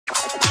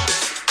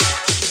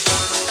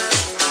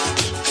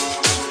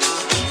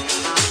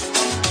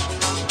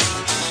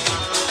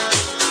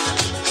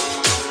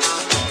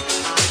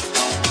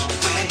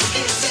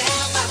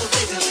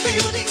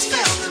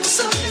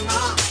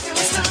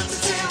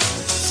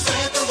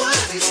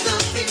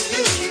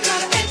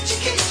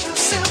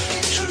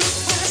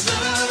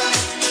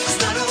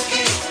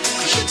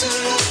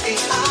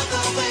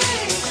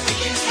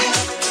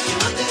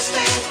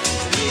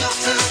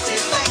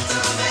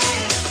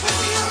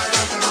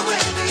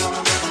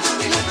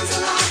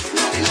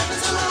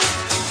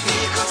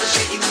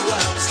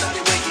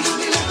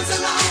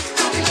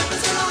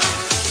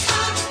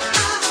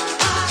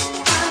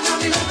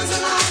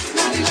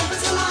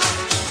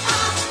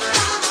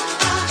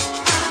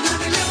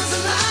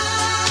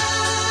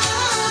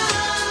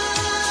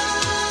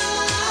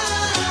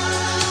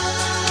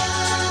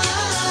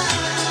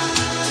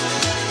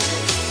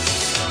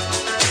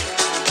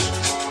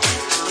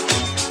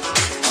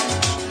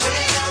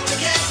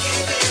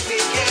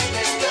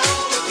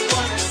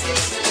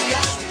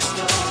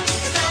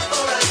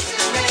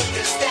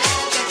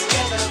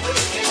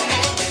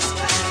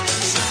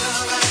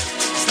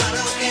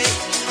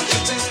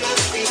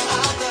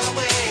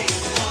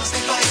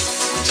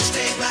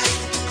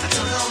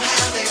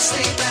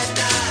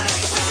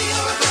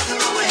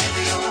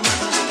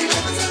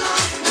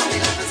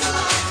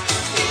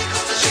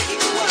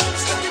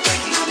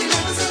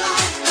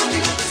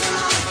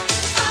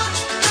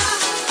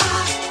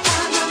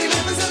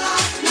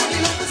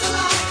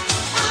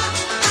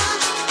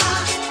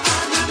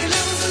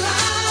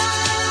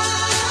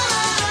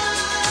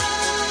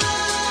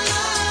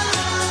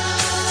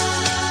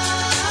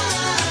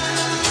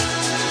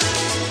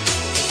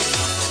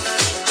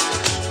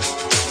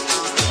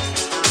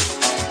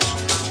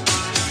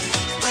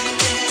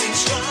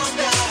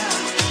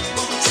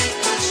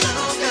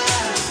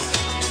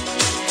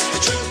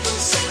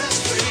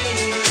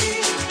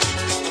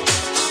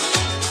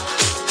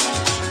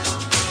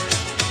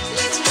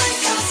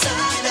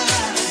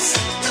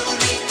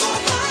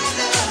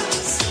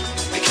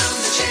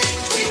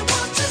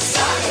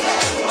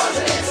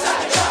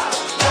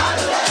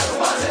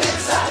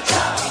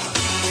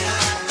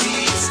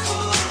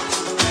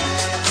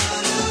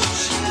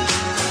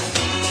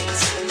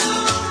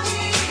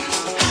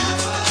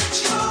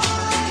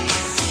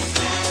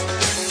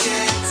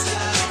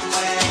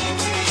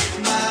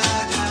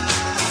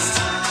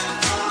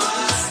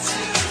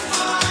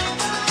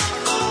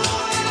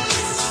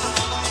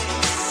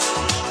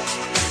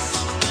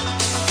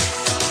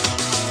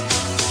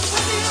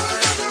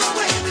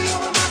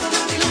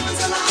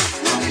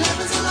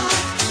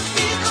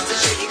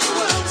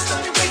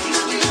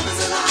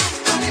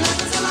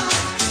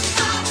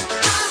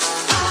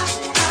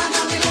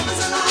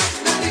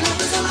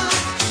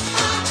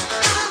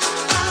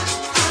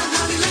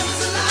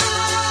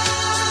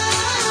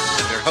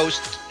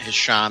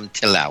Hisham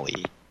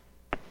Tilawi.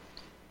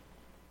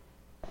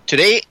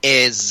 Today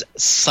is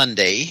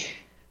Sunday,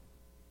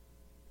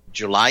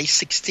 July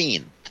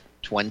 16th,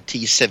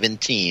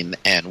 2017,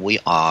 and we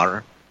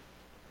are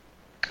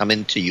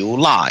coming to you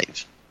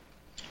live.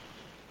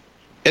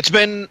 It's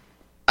been,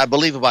 I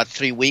believe, about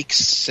 3 weeks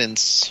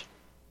since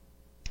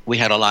we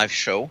had a live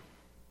show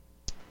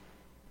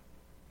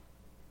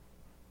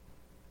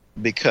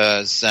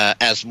because,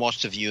 as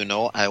most of you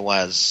know, I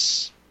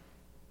was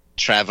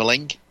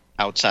traveling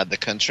outside the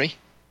country.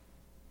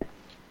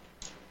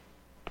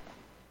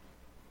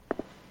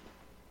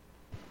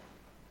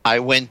 I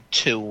went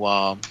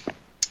to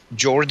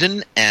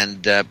Jordan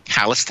and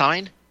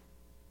Palestine.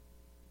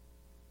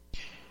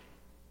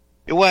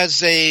 It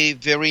was a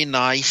very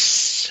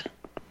nice,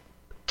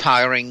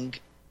 tiring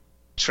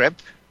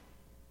trip.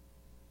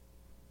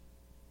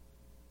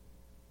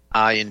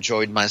 I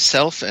enjoyed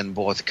myself in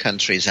both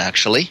countries,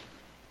 actually.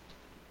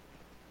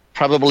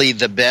 Probably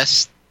the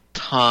best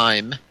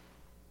time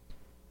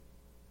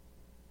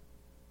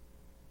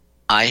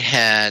I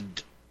had,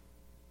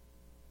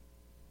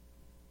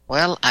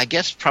 well, I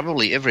guess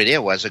probably every day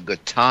was a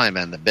good time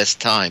and the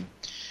best time.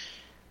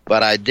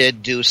 But I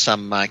did do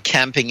some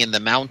camping in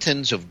the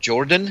mountains of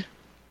Jordan.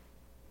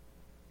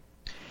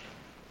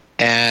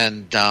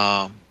 And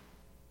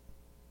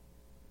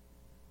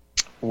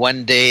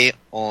one day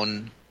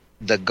on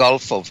the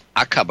Gulf of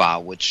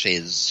Aqaba, which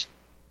is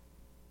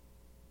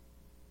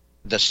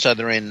the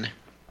southern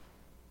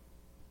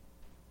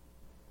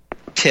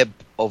tip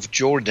of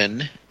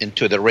Jordan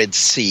into the Red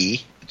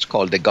Sea. It's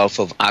called the Gulf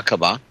of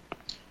Aqaba.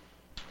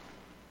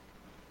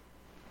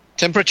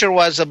 Temperature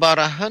was about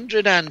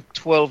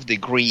 112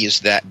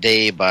 degrees that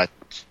day, but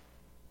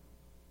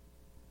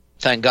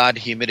thank God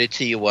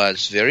humidity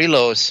was very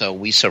low, so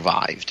we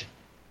survived.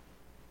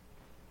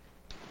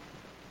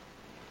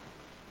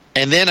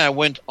 And then I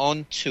went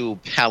on to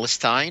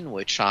Palestine,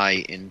 which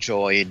I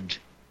enjoyed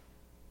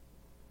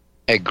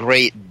a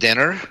great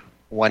dinner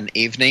one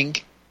evening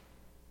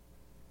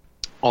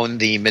on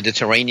the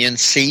Mediterranean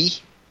Sea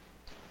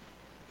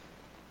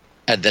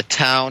at the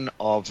town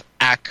of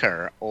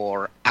Acre,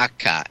 or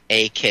Akka,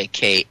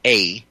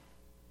 A-K-K-A.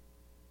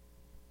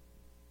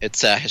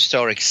 It's a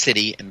historic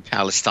city in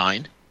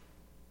Palestine.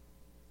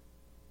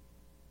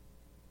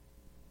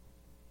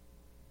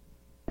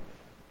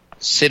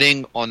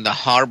 Sitting on the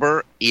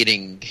harbor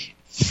eating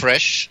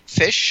fresh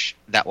fish,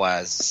 that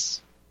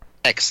was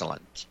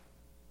excellent.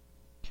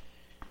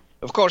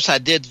 Of course, I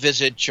did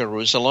visit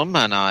Jerusalem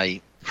and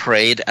I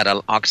prayed at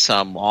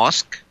Al-Aqsa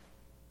Mosque,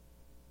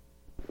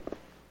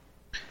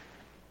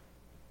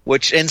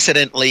 which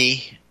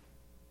incidentally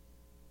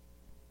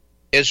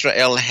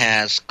Israel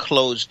has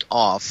closed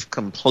off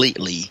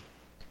completely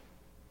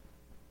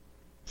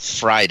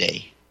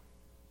Friday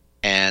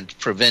and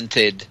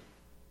prevented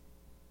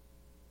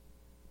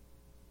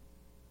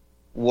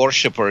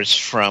worshippers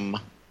from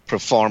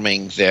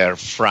performing their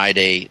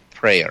Friday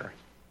prayer.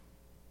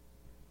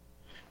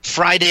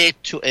 Friday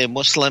to a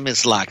Muslim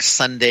is like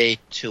Sunday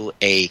to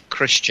a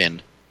Christian.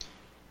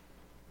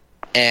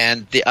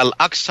 And the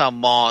Al-Aqsa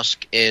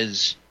Mosque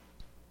is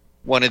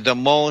one of the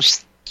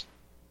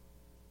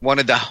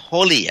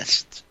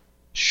holiest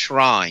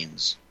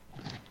shrines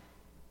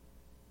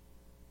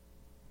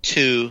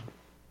to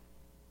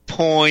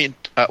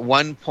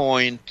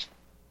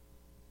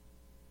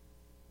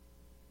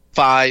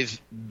 1.5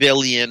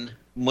 billion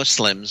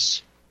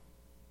Muslims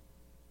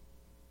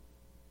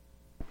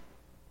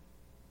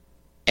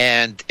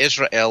and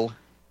Israel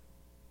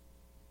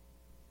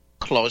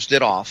closed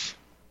it off.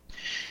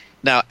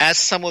 Now, as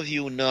some of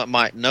you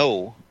might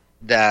know,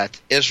 that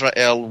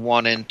Israel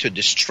wanted to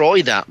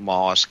destroy that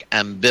mosque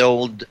and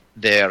build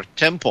their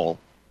temple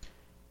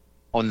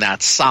on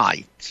that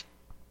site,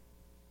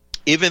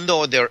 even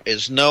though there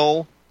is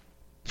no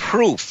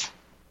proof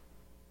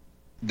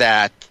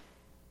that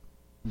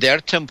their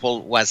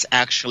temple was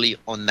actually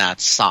on that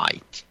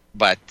site.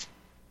 But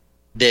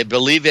they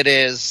believe it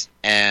is,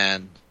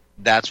 and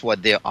that's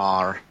what they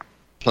are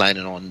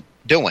planning on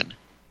doing.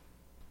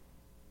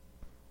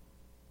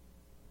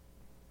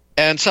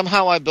 And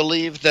somehow I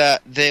believe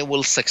that they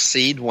will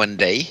succeed one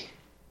day,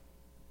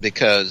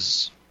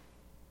 because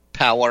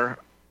power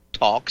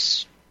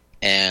talks,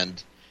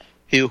 and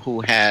he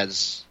who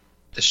has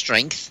the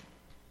strength,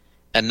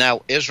 and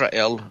now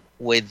Israel,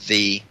 with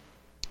the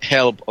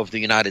help of the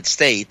United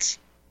States,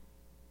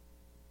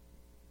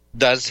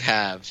 does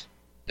have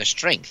the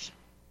strength.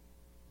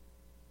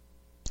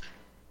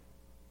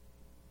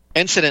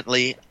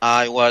 Incidentally,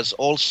 I was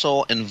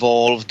also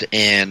involved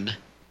in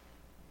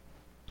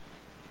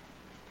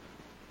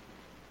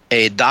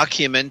a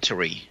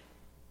documentary.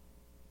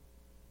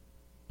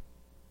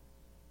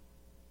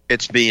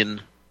 It's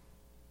been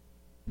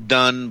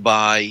done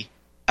by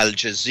Al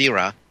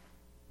Jazeera.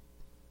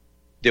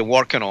 They're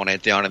working on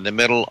it. They are in the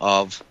middle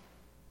of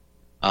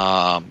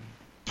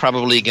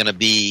probably going to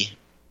be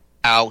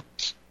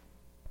out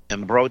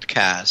and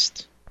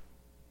broadcast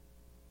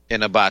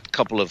in about a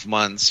couple of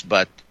months,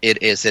 but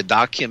it is a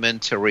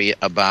documentary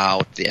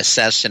about the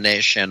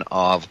assassination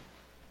of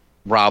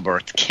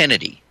Robert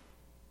Kennedy.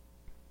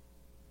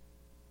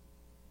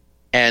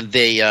 And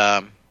they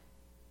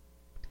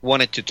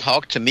wanted to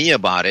talk to me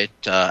about it.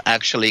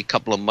 Actually, a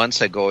couple of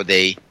months ago,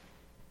 they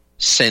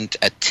sent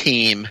a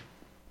team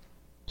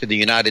to the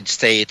United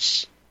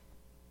States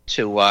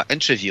to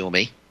interview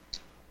me.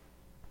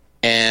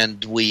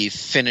 And we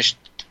finished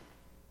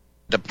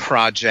the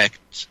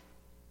project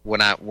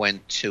when I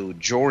went to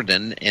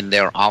Jordan in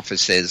their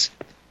offices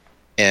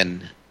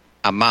in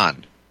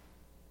Amman.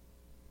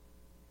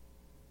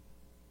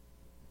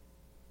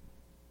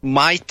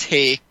 My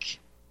take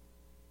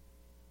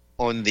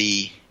on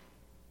the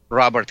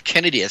Robert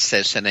Kennedy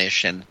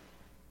assassination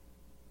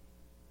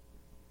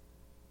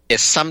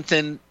is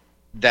something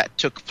that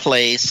took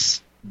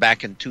place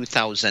back in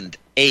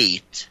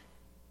 2008.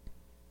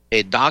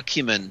 A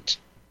document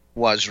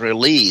was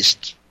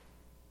released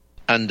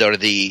under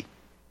the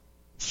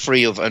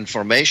Freedom of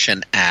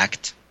Information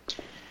Act,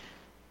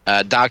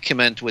 a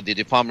document with the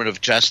Department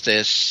of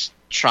Justice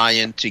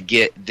trying to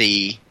get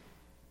the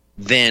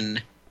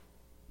then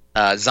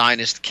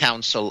Zionist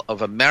Council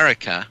of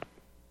America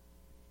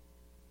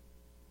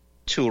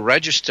to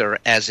register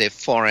as a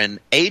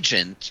foreign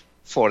agent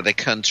for the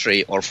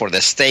country or for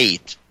the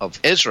state of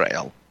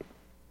Israel.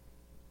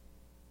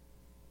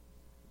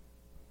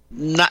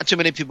 Not too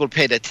many people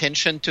paid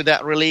attention to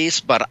that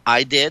release, but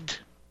I did.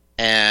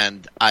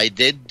 And I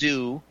did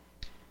do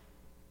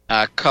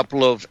a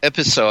couple of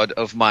episodes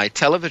of my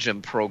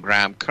television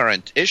program,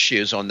 Current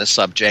Issues, on the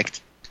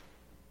subject.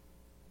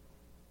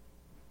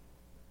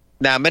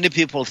 Now, many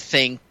people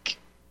think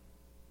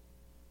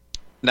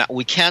that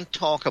we can't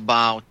talk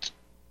about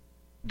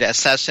the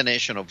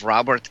assassination of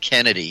Robert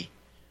Kennedy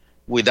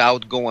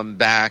without going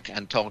back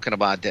and talking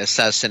about the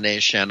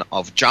assassination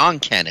of John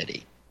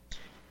Kennedy.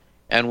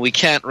 And we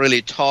can't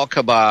really talk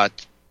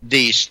about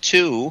these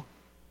two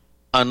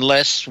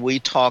unless we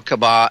talk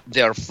about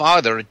their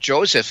father,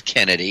 Joseph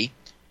Kennedy,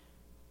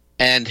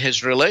 and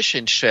his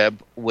relationship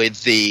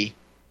with the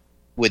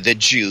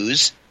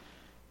Jews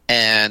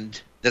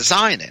and the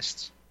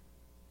Zionists.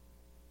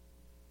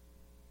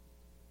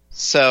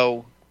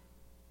 So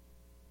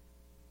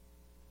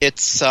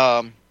it's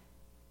and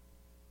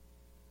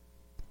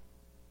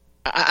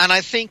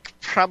I think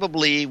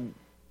probably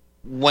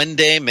one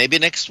day, maybe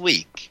next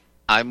week,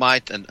 I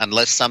might,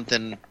 unless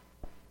something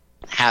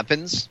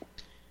happens,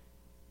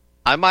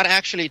 I might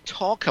actually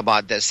talk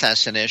about the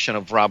assassination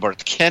of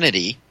Robert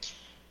Kennedy.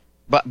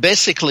 But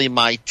basically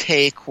my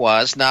take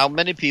was, now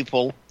many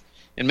people,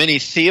 in many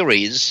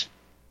theories,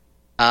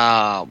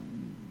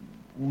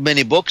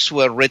 many books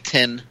were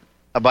written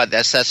about the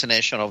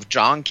assassination of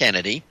John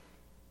Kennedy.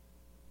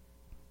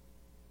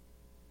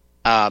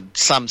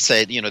 Some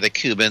said, the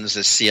Cubans,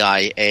 the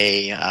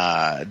CIA,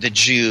 the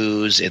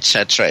Jews,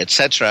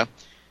 etc.,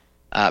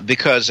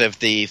 because of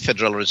the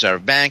Federal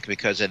Reserve Bank,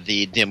 because of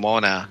the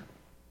Dimona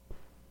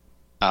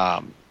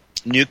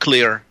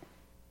nuclear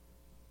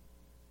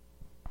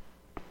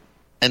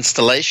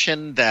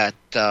installation that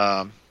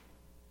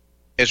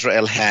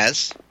Israel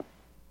has.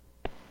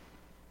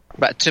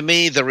 But to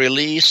me, the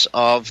release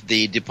of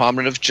the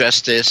Department of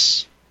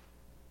Justice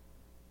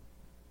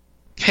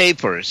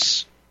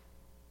papers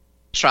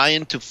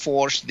trying to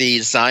force the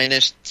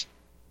Zionist,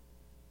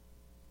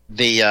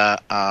 the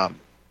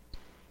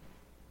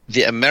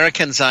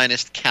American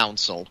Zionist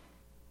Council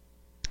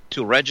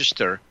to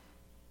register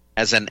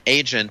as an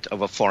agent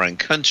of a foreign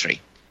country.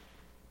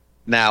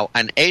 Now,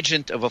 an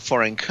agent of a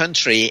foreign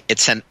country,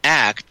 it's an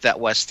act that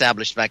was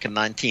established back in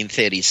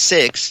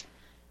 1936,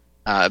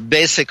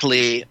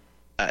 basically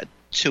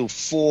to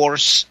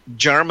force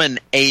German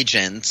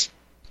agents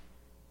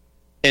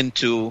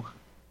into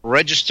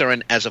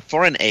registering as a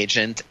foreign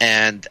agent,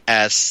 and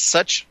as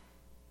such,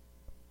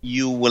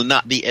 you will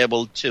not be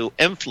able to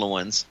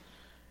influence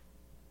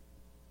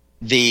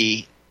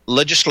the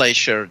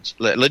legislatures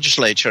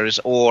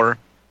or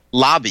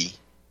lobby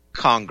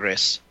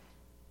Congress.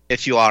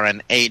 If you are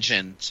an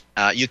agent,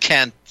 you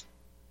can't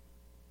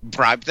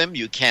bribe them,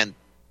 you can't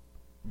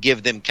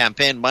give them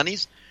campaign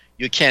monies,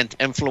 you can't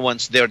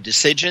influence their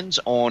decisions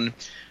on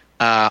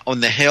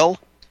the Hill,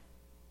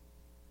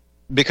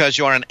 because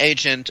you are an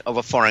agent of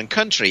a foreign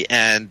country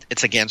and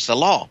it's against the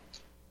law.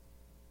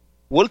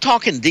 We'll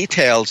talk in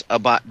details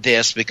about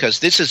this because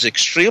this is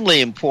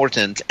extremely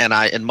important, and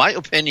in my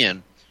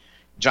opinion,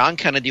 John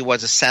Kennedy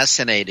was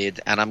assassinated,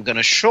 and I'm going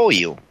to show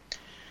you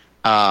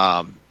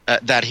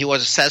that he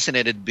was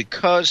assassinated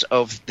because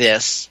of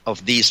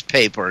these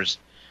papers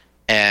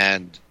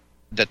and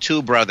the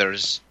two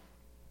brothers,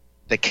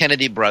 the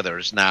Kennedy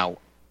brothers. Now,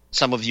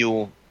 some of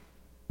you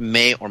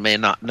may or may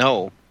not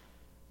know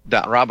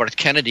that Robert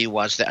Kennedy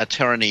was the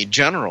Attorney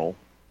General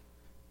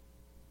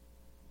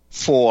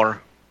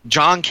for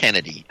John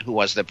Kennedy, who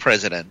was the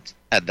president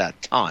at that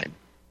time.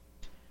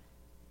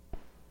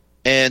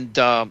 And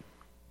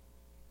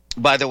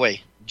by the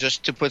way,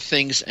 just to put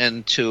things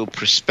into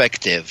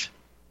perspective,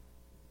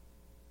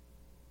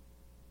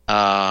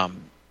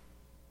 John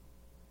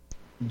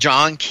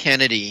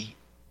Kennedy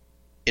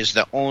is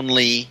the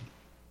only,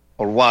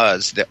 or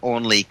was the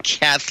only,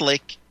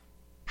 Catholic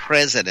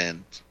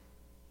president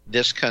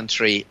this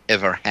country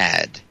ever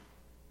had.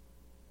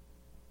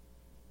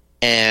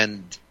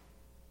 And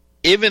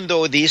even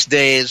though these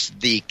days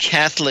the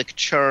Catholic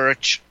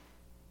Church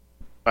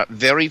are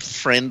very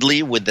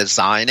friendly with the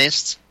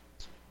Zionists,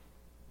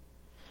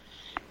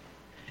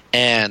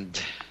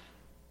 and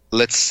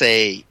let's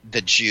say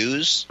the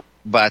Jews,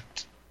 but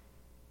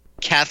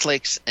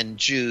Catholics and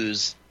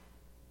Jews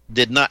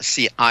did not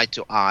see eye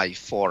to eye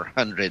for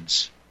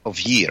hundreds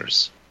of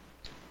years.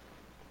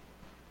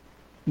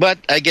 But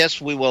I guess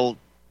we will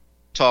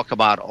talk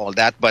about all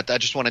that. But I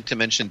just wanted to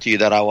mention to you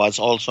that I was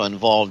also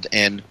involved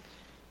in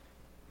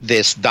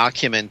this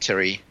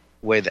documentary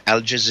with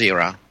Al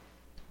Jazeera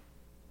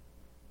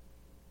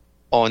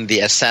on the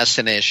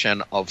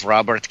assassination of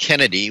Robert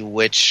Kennedy,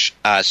 which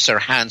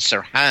Sirhan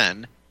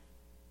Sirhan,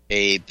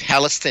 a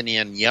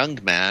Palestinian young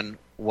man,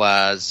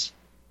 was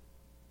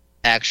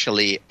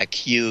actually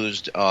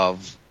accused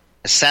of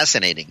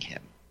assassinating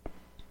him.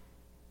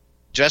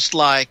 Just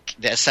like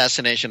the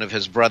assassination of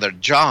his brother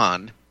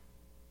John,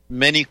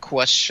 many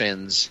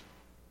questions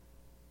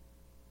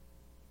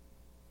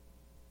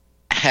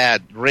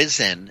had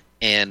risen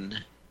in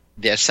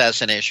the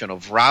assassination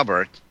of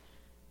Robert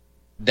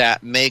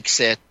that makes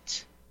it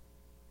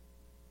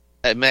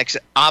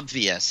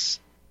obvious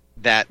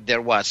that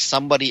there was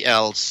somebody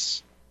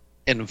else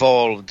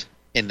involved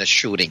in the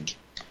shooting.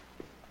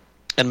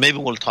 And maybe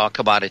we'll talk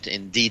about it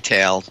in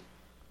detail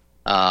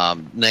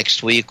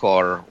next week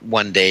or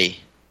one day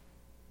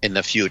in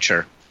the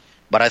future.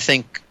 But I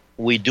think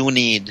we do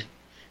need,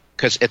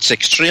 because it's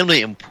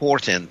extremely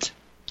important,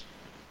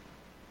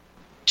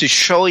 to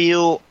show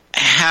you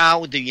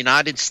how the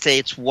United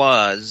States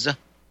was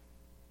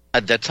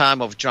at the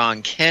time of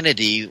John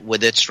Kennedy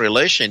with its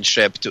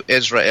relationship to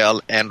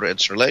Israel and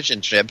its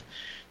relationship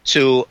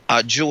to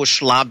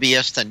Jewish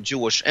lobbyists and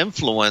Jewish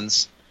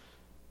influence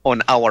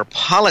on our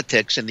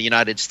politics in the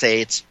United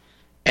States,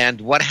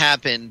 and what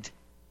happened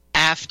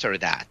after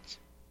that.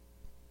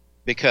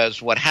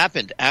 Because what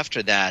happened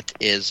after that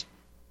is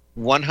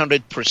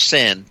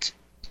 100%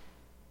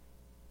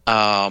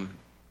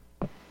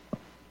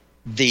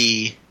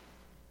 the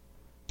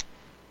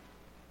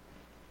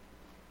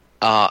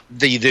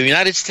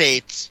United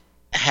States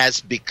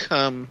has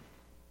become,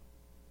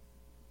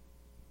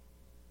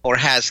 or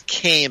has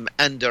came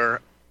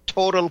under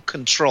total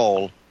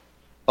control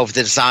of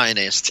the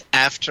Zionists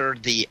after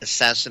the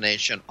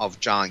assassination of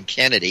John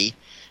Kennedy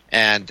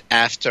and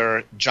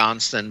after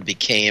Johnson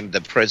became the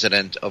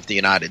president of the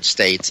United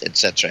States,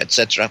 etc.,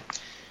 etc.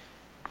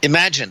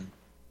 Imagine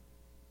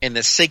in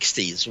the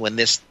 60s when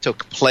this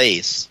took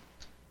place,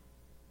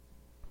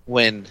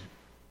 when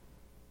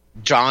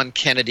John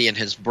Kennedy and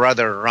his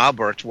brother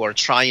Robert were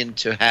trying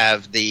to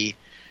have the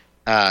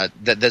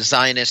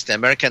Zionist, the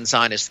American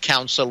Zionist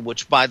Council,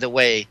 which, by the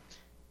way,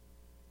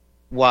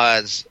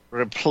 was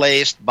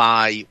replaced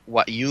by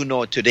what you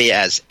know today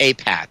as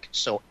AIPAC.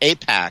 So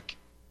AIPAC,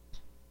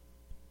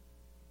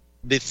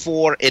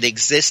 before it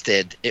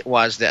existed, it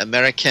was the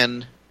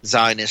American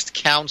Zionist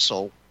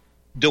Council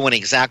doing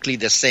exactly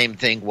the same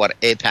thing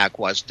what AIPAC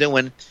was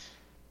doing.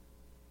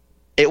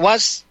 It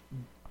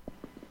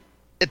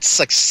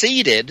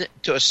succeeded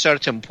to a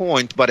certain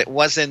point, but it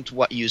wasn't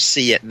what you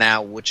see it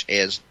now, which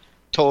is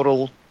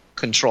total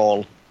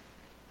control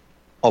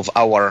of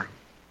our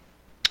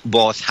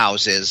both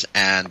houses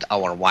and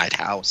our White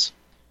House.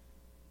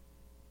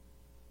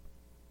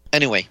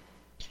 Anyway,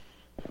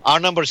 Our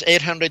number is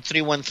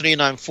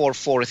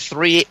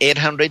 800-313-9443,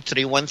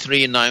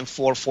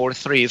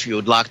 800-313-9443 if you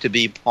would like to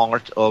be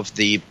part of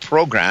the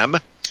program.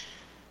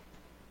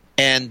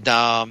 And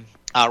our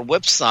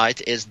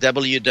website is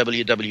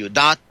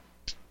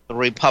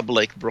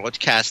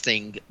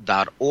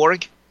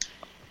www.republicbroadcasting.org.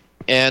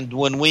 And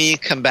when we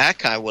come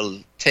back, I will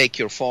take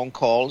your phone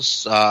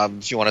calls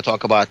if you want to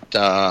talk about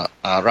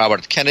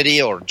Robert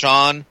Kennedy or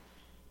John,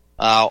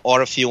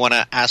 or if you want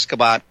to ask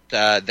about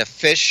the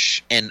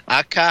fish in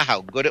Akka,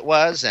 how good it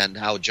was, and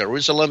how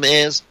Jerusalem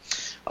is.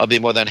 I'll be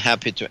more than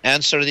happy to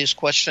answer these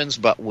questions,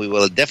 but we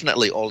will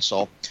definitely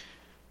also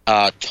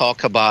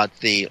talk about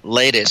the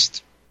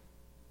latest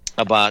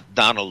about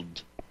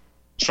Donald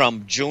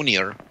Trump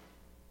Jr.,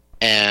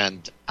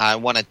 and I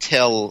want to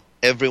tell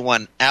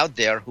everyone out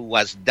there who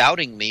was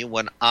doubting me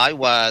when I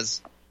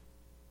was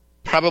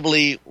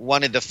probably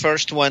one of the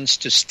first ones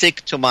to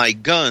stick to my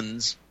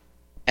guns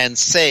and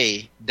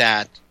say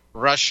that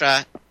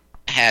Russia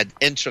had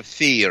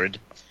interfered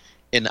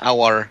in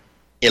our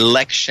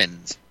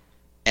elections,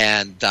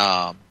 and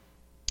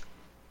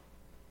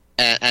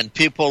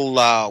people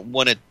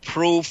wanted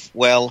proof.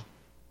 Well,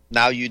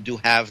 now you do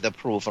have the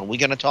proof, and we're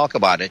going to talk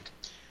about it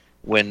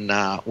when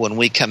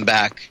we come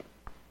back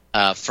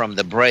from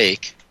the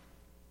break.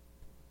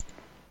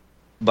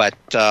 But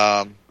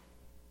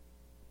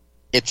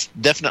it's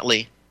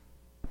definitely,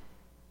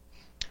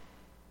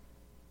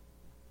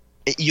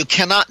 you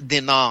cannot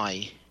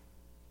deny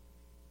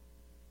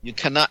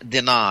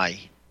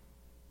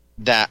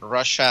that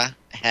Russia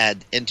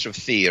had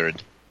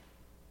interfered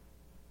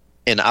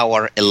in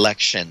our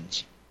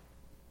elections.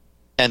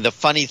 And the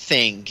funny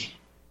thing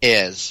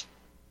is,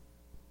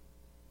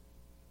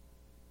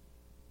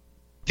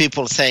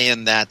 people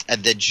saying that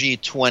at the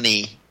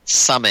G20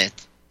 summit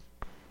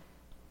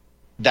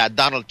that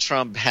Donald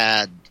Trump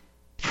had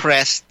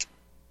pressed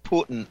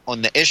Putin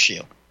on the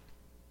issue.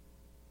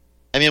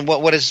 I mean,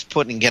 what is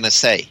Putin going to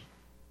say?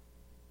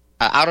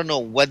 I don't know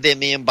what they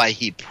mean by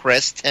he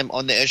pressed him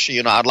on the issue.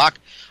 You know,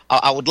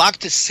 I would like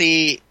to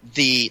see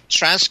the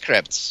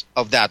transcripts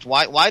of that.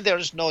 Why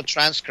there's no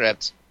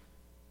transcripts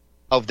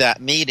of that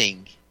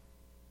meeting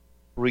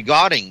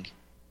regarding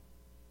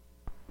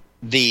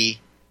the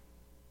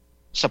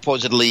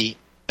supposedly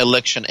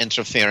election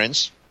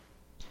interference?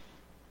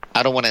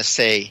 I don't want to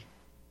say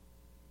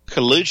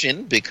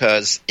collusion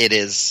because it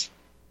is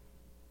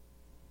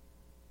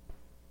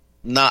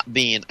not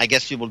being, I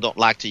guess people don't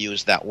like to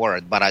use that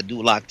word, but I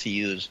do like to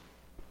use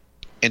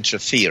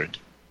interfered.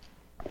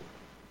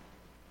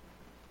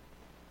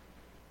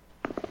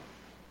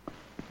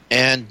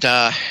 And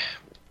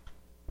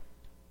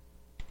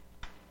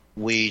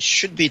we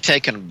should be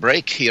taking a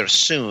break here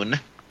soon.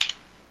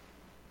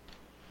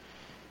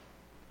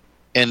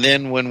 And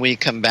then when we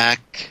come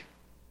back,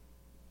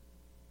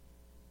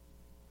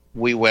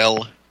 we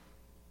will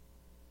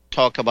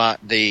talk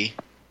about the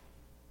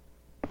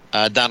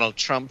Donald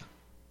Trump,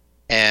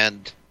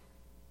 and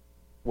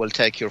we'll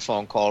take your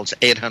phone calls,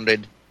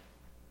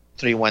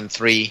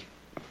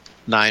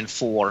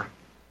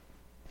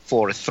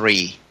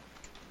 800-313-9443.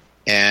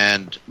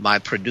 And my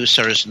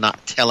producer is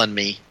not telling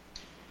me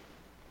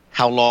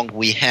how long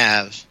we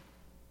have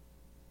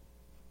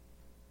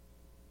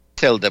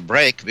till the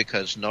break,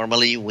 because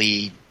normally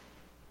we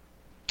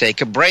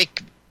take a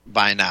break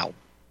by now.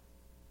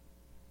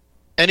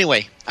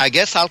 Anyway, I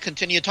guess I'll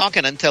continue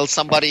talking until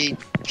somebody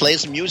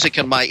plays music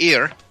in my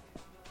ear.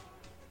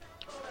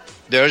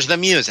 There's the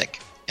music,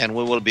 and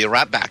we will be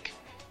right back.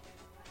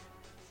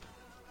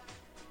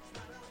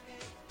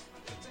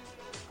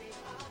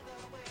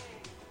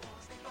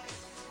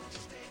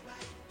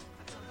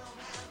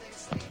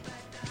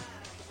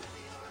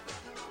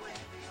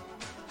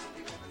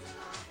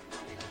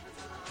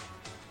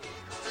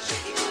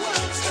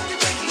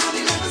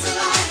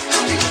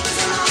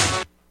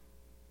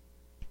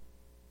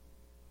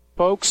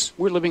 Folks,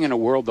 we're living in a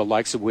world the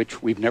likes of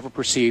which we've never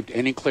perceived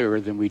any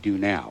clearer than we do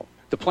now.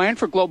 The plan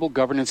for global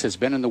governance has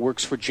been in the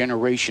works for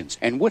generations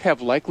and would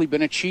have likely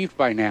been achieved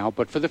by now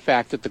but for the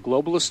fact that the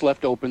globalists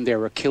left open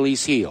their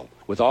Achilles heel.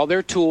 With all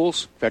their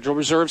tools, Federal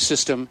Reserve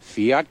System,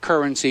 fiat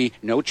currency,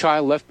 no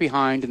child left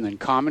behind, and then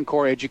Common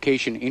Core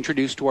education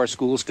introduced to our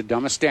schools to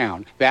dumb us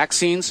down,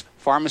 vaccines,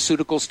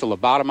 pharmaceuticals to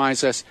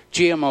lobotomize us,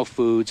 GMO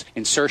foods,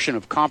 insertion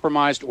of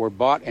compromised or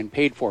bought and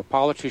paid for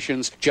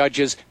politicians,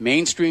 judges,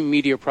 mainstream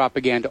media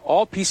propaganda,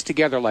 all pieced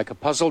together like a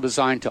puzzle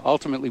designed to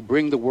ultimately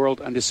bring the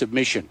world under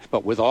submission.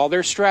 But with all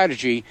their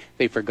strategy,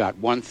 they forgot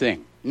one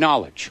thing: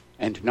 knowledge.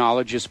 And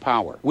knowledge is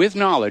power. With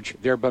knowledge,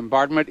 their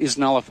bombardment is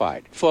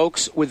nullified.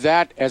 Folks, with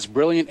that, as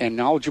brilliant and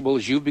knowledgeable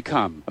as you've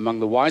become, among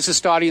the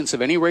wisest audience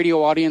of any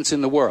radio audience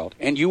in the world,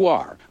 and you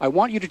are, I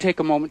want you to take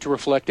a moment to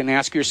reflect and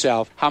ask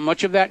yourself, how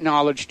much of that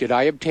knowledge did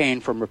I obtain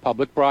from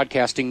Republic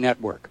Broadcasting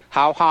Network?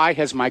 How high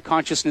has my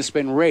consciousness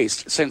been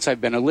raised since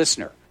I've been a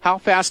listener? How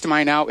fast am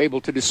I now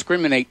able to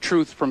discriminate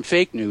truth from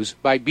fake news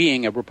by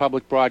being a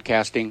Republic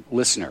Broadcasting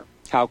listener?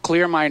 How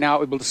clear am I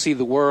now able to see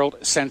the world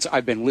since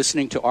I've been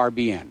listening to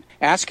RBN?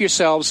 Ask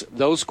yourselves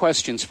those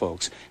questions,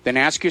 folks. Then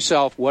ask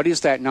yourself, what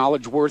is that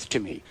knowledge worth to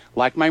me?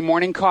 Like my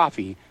morning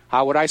coffee,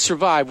 How would I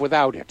survive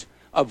without it?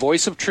 A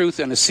voice of truth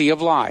in a sea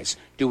of lies.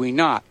 Do we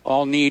not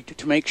all need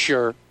to make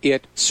sure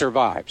it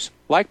survives?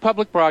 Like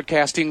public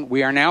broadcasting,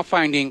 we are now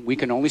finding we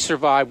can only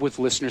survive with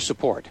listener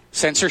support.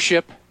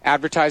 Censorship,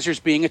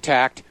 advertisers being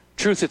attacked,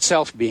 truth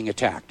itself being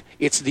attacked.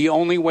 It's the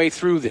only way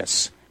through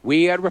this.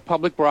 We at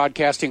Republic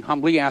Broadcasting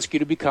humbly ask you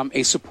to become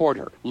a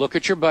supporter. Look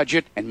at your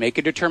budget and make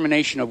a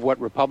determination of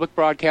what Republic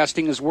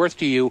Broadcasting is worth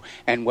to you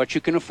and what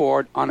you can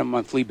afford on a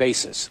monthly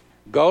basis.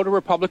 Go to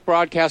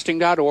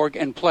republicbroadcasting.org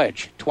and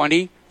pledge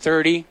 $20,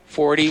 $30,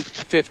 $40,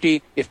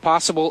 $50, if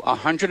possible,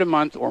 $100 a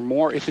month or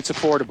more if it's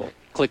affordable.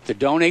 Click the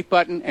donate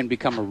button and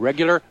become a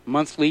regular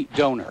monthly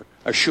donor.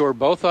 Assure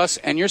both us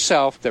and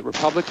yourself that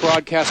Republic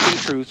Broadcasting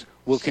truth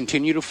will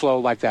continue to flow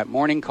like that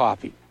morning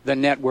coffee. The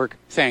network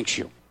thanks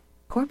you.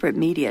 Corporate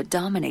media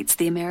dominates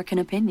the American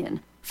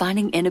opinion.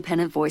 Finding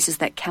independent voices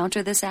that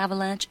counter this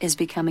avalanche is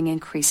becoming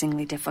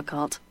increasingly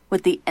difficult.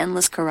 With the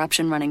endless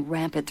corruption running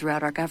rampant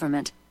throughout our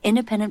government,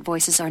 independent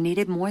voices are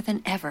needed more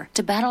than ever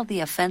to battle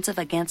the offensive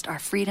against our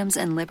freedoms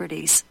and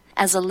liberties.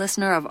 As a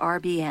listener of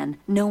RBN,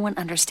 no one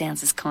understands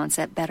this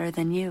concept better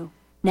than you.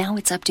 Now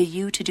it's up to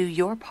you to do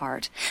your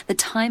part. The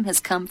time has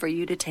come for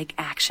you to take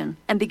action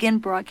and begin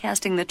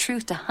broadcasting the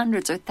truth to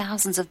hundreds or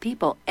thousands of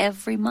people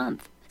every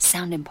month.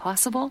 Sound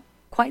impossible?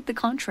 Quite the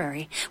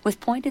contrary. With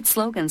pointed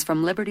slogans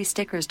from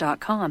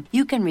LibertyStickers.com,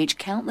 you can reach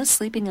countless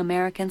sleeping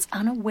Americans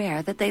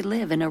unaware that they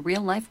live in a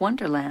real-life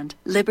wonderland.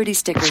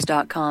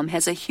 LibertyStickers.com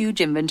has a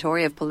huge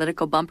inventory of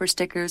political bumper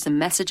stickers and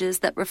messages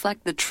that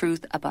reflect the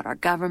truth about our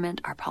government,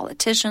 our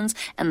politicians,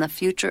 and the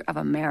future of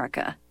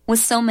America. With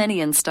so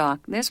many in stock,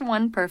 there's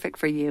one perfect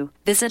for you.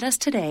 Visit us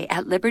today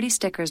at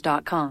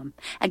LibertyStickers.com.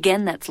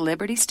 Again, that's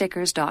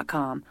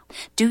LibertyStickers.com.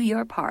 Do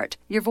your part.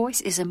 Your voice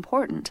is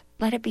important.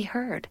 Let it be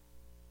heard.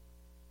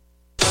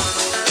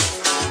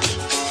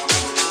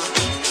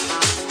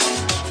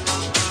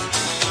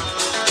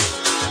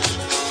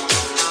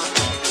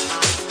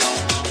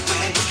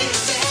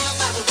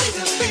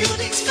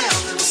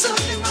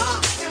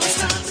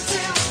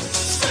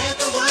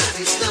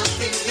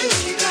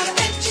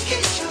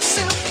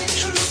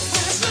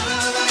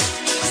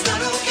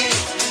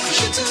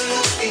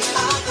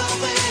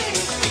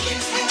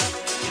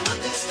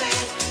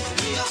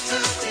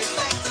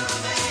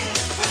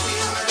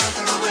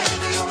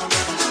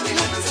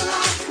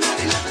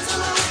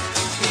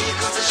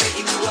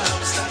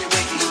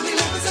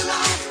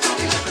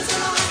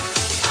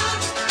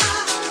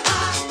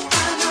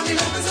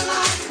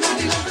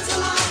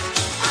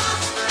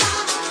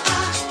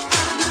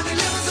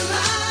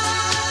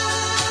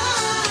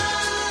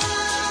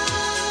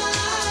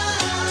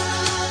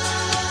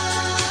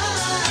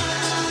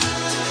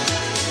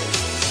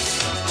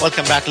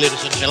 Welcome back,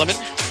 ladies and gentlemen.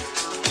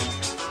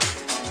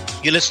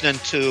 You're listening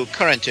to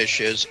Current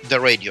Issues, the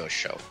radio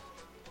show.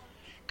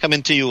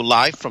 Coming to you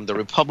live from the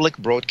Republic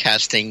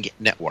Broadcasting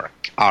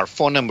Network. Our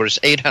phone number is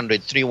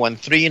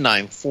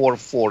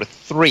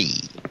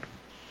 800-313-9443.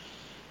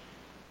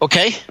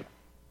 Okay.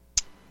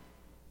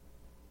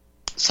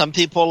 Some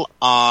people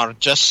are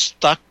just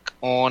stuck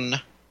on,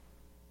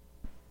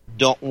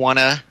 don't want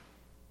to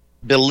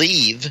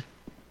believe.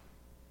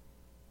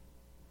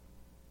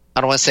 I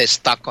don't want to say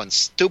stuck on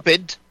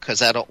stupid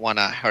because I don't want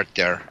to hurt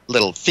their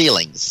little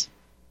feelings.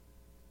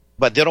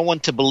 But they don't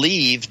want to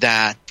believe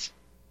that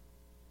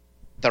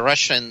the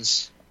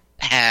Russians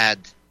had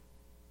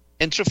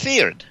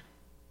interfered.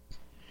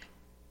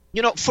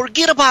 You know,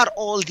 forget about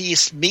all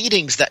these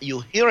meetings that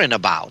you're hearing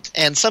about.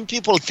 And some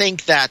people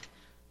think that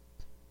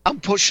I'm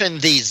pushing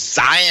the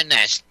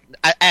Zionists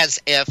as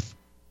if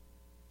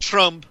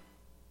Trump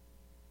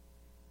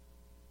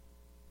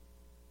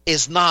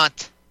is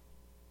not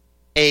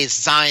a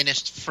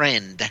Zionist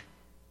friend.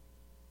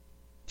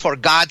 For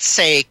God's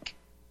sake,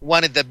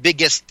 one of the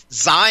biggest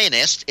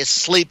Zionists is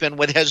sleeping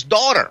with his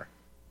daughter,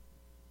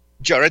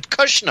 Jared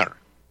Kushner.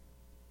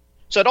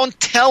 So don't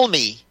tell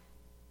me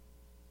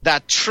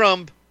that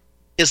Trump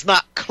is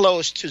not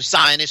close to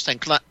Zionists and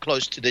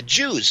close to the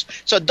Jews.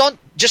 So don't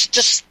just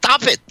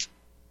stop it.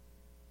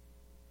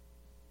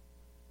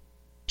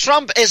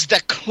 Trump is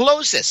the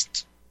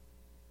closest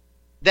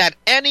that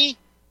any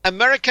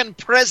American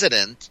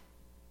president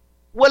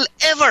will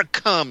ever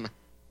come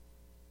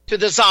to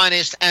the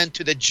Zionists and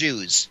to the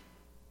Jews.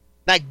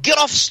 Now get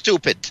off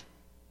stupid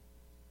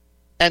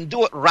and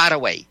do it right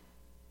away.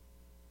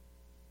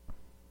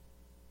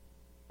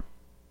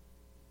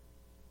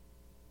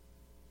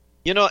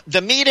 You know, the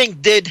meeting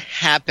did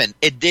happen.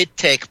 It did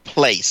take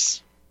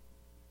place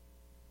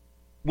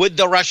with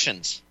the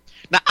Russians.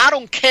 Now, I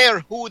don't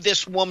care who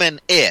this woman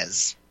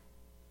is,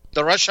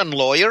 the Russian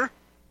lawyer.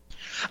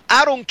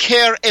 I don't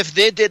care if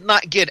they did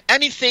not get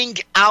anything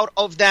out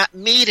of that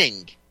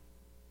meeting.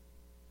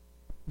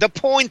 The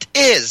point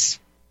is,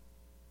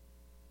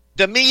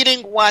 the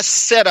meeting was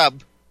set up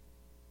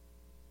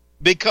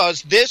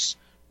because this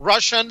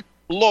Russian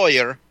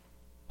lawyer,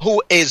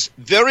 who is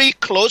very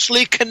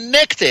closely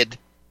connected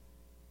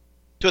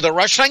to the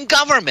Russian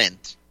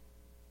government,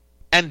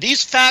 and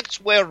these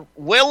facts were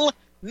well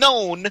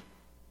known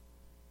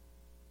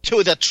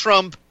to the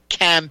Trump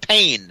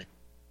campaign.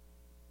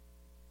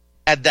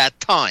 at that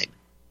time.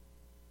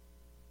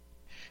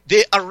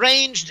 They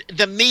arranged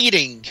the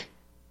meeting.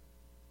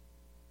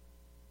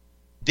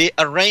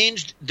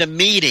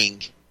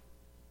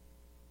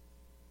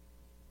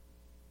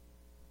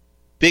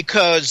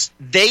 Because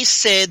they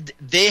said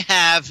they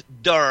have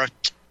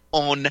dirt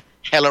on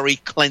Hillary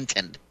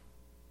Clinton.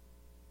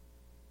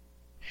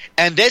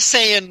 And they're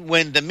saying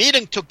when the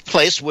meeting took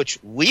place, which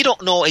we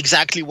don't know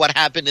exactly what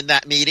happened in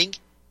that meeting,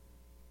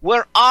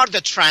 where are the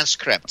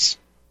transcripts?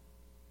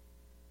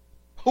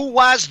 Who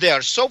was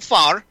there so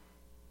far?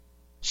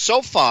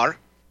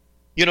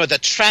 The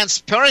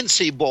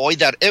transparency boy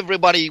that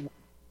everybody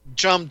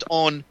jumped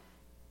on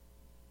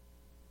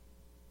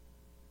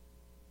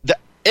the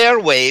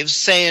airwaves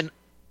saying,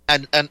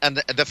 and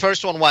the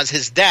first one was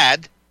his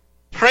dad,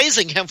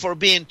 praising him for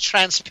being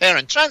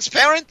transparent.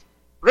 Transparent?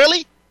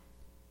 Really?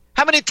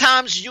 How many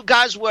times you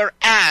guys were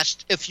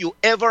asked if you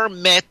ever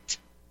met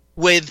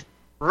with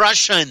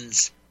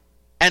Russians?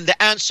 And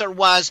the answer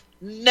was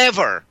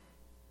never.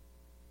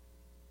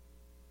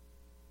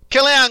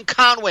 Kellyanne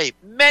Conway,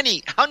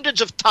 many, hundreds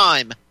of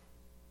times,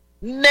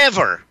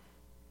 never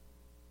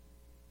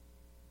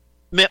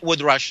met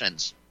with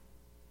Russians.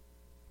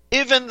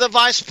 Even the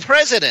vice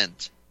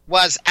president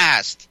was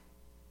asked.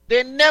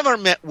 They never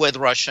met with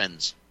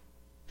Russians.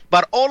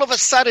 But all of a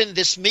sudden,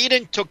 this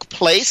meeting took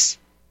place.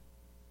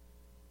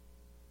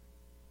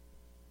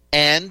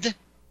 And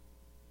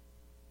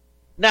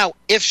now,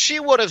 if she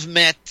would have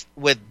met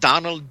with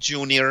Donald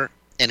Jr.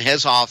 in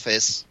his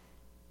office,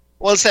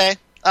 we'll say,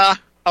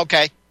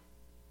 okay.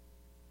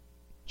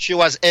 She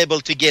was able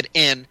to get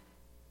in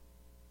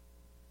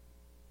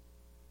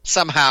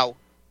somehow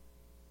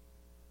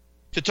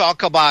to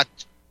talk about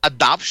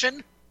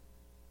adoption,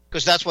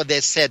 because that's what they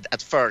said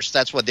at first.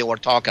 That's what they were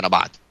talking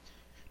about.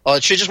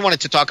 Oh, she just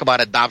wanted to talk about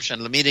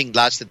adoption. The meeting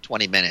lasted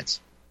 20 minutes.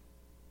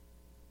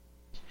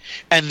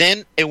 And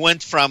then it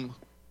went from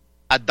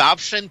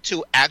adoption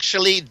to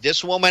actually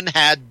this woman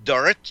had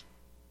dirt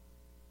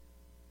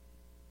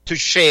to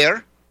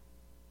share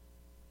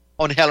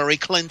on Hillary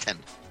Clinton.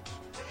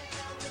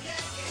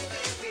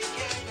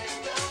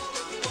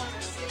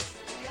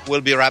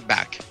 We'll be right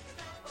back.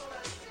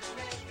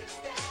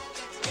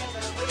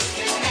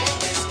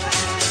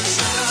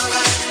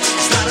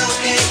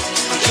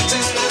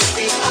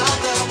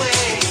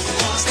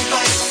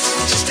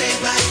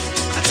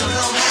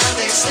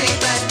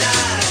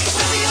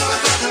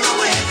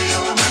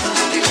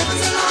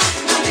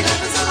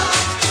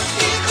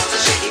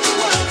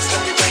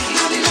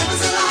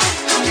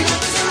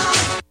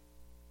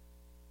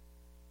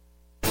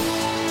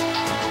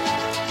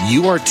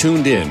 You are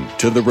tuned in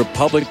to the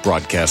Republic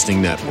Broadcasting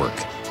Network.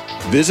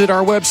 Visit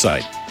our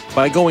website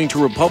by going to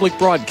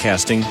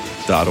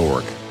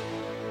republicbroadcasting.org.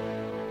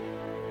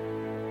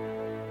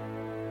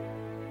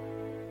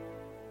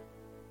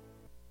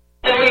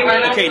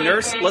 Okay,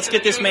 nurse, let's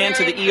get this man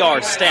to the ER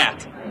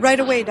stat. Right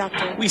away,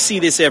 doctor. We see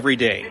this every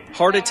day.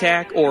 Heart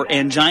attack or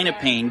angina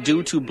pain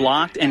due to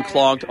blocked and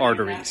clogged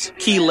arteries.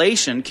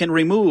 Chelation can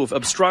remove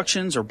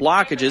obstructions or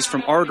blockages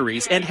from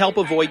arteries and help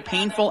avoid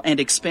painful and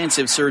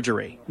expensive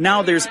surgery.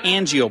 Now there's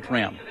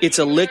Angioprim. It's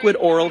a liquid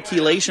oral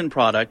chelation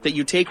product that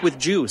you take with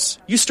juice.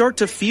 You start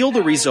to feel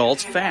the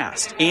results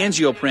fast.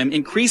 Angioprim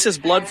increases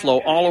blood flow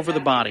all over the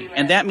body,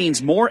 and that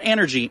means more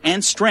energy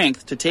and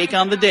strength to take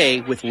on the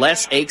day with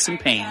less aches and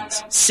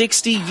pains.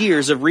 60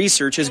 years of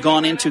research has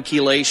gone into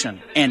chelation,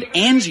 and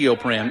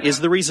Angioprim is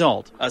the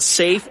result. A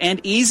safe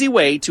and easy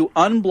way to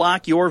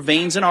unblock your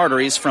veins and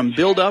arteries from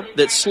buildup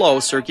that slow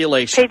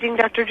circulation. Paging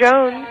Dr.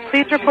 Jones.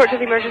 Please report to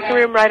the emergency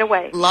room right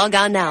away. Log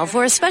on now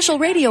for a special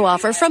radio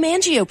offer from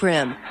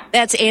Angioprim.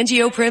 That's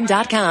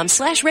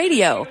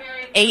angioprim.com/radio.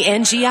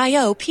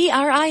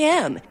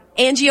 ANGIOPRIM.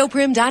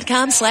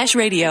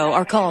 Angioprim.com/radio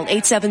or call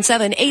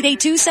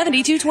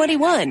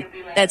 877-882-7221.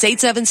 That's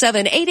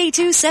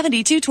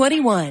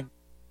 877-882-7221.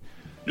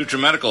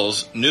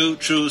 NutriMedical's new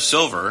True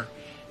Silver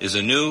is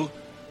a new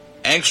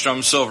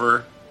angstrom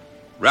silver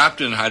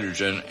wrapped in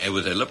hydrogen and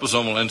with a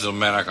liposomal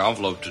enzymatic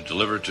envelope to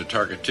deliver to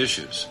target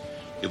tissues.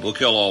 It will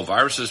kill all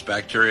viruses,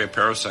 bacteria,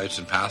 parasites,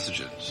 and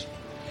pathogens.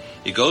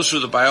 It goes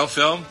through the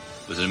biofilm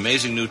with an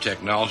amazing new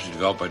technology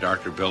developed by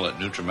Dr. Bill at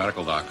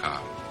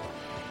NutriMedical.com.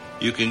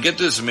 You can get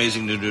this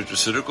amazing new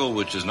nutraceutical,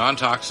 which is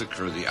non-toxic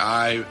for the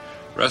eye,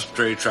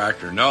 respiratory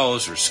tract, or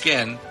nose, or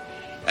skin,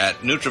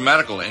 at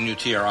NutriMedical,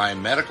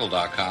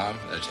 NutriMedical.com.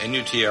 That's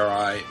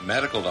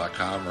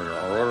NutriMedical.com, or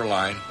our order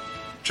line,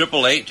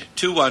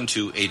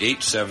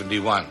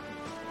 888-212-8871.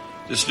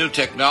 This new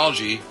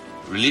technology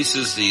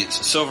releases the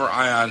silver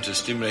ion to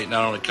stimulate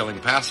not only killing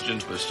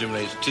pathogens, but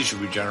stimulates tissue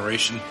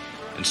regeneration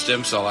and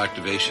stem cell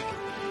activation.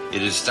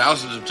 It is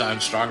thousands of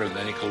times stronger than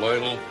any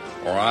colloidal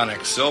or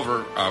onyx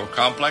silver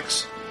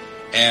complex,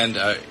 and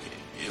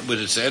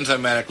with its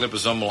enzymatic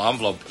liposomal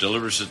envelope,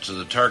 delivers it to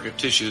the target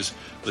tissues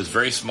with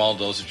very small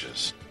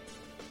dosages.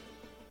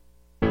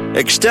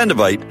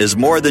 Extendivite is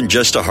more than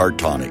just a heart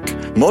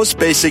tonic. Most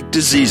basic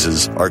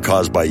diseases are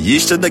caused by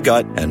yeast in the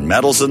gut and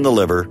metals in the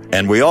liver,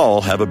 and we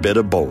all have a bit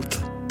of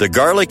both. The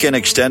garlic in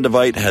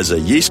Extendivite has a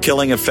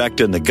yeast-killing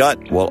effect in the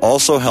gut while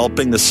also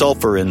helping the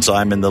sulfur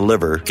enzyme in the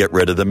liver get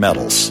rid of the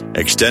metals.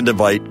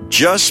 Extendivite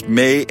just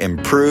may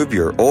improve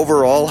your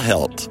overall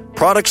health.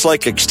 Products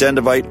like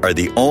Extendivite are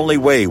the only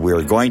way we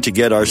are going to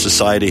get our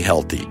society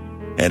healthy.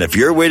 And if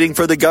you're waiting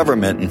for the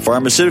government and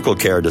pharmaceutical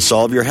care to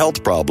solve your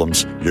health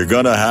problems, you're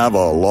going to have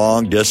a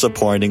long,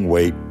 disappointing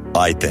wait,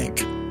 I think.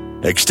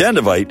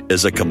 Extendivite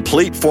is a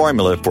complete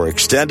formula for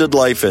extended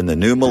life in the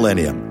new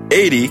millennium.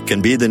 80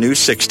 can be the new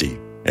 60.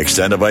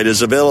 Extendivite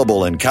is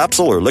available in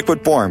capsule or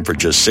liquid form for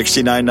just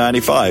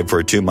 $69.95 for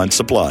a 2-month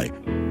supply.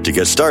 To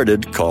get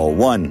started, call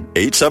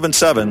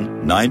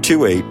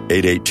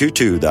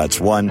 1-877-928-8822. That's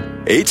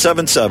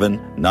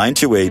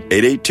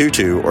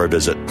 1-877-928-8822 or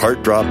visit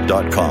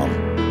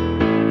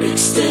heartdrop.com.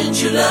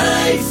 Extend your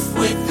life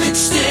with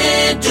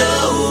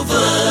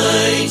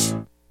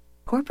Extendovite.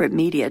 Corporate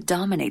media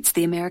dominates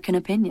the American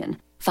opinion.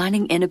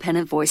 Finding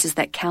independent voices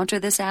that counter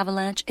this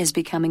avalanche is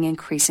becoming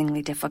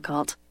increasingly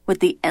difficult. With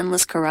the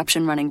endless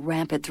corruption running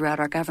rampant throughout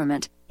our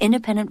government,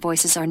 independent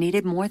voices are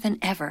needed more than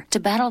ever to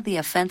battle the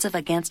offensive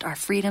against our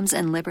freedoms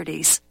and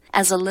liberties.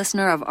 As a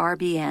listener of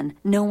RBN,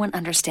 no one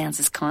understands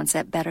this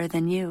concept better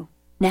than you.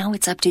 Now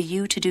it's up to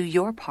you to do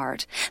your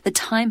part. The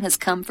time has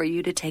come for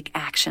you to take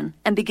action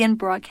and begin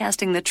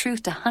broadcasting the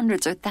truth to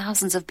hundreds or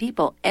thousands of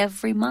people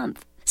every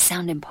month.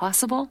 Sound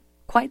impossible?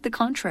 Quite the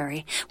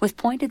contrary. With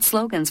pointed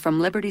slogans from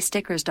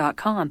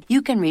LibertyStickers.com,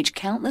 you can reach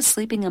countless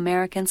sleeping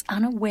Americans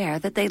unaware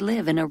that they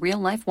live in a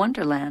real-life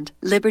wonderland.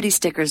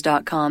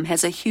 LibertyStickers.com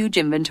has a huge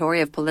inventory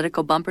of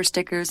political bumper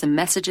stickers and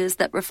messages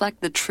that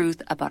reflect the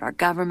truth about our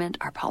government,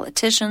 our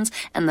politicians,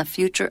 and the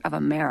future of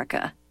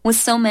America. With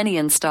so many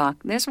in stock,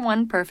 there's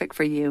one perfect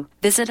for you.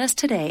 Visit us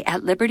today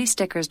at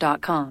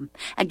LibertyStickers.com.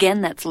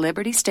 Again, that's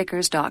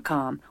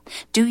LibertyStickers.com.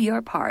 Do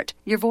your part.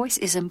 Your voice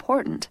is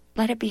important.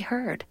 Let it be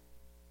heard.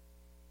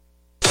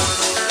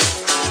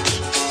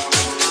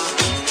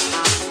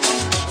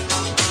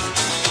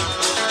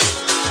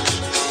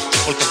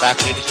 Welcome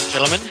back, ladies and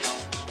gentlemen.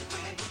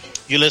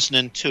 You're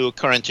listening to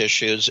Current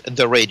Issues,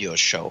 the radio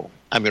show.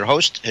 I'm your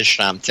host,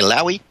 Hisham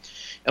Tilawi,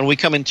 and we're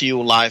coming to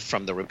you live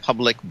from the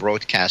Republic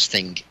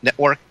Broadcasting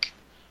Network.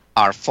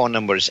 Our phone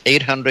number is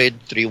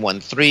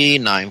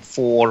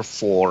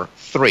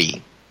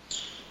 800-313-9443.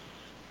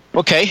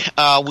 Okay,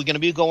 we're going to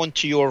be going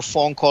to your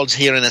phone calls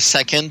here in a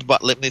second,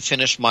 but let me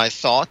finish my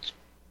thought.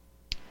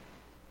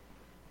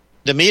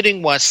 The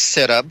meeting was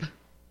set up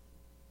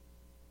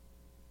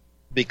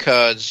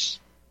because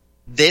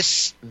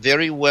this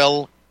very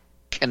well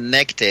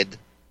connected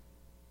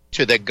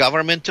to the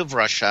government of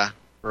Russia.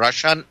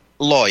 Russian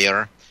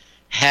lawyer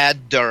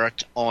had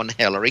dirt on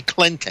Hillary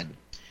Clinton.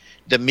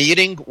 The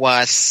meeting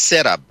was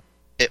set up.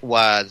 It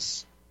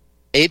was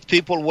 8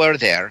 people were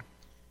there.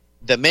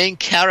 The main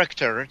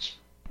characters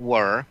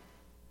were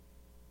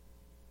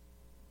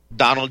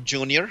Donald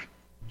Jr.,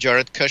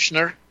 Jared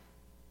Kushner,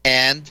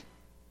 and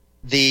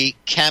the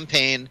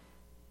campaign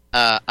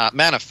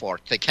Manafort,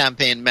 the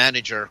campaign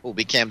manager who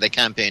became the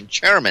campaign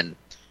chairman,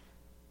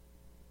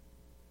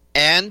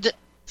 and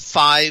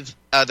 5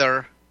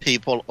 other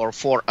people or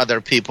 4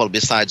 other people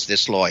besides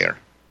this lawyer.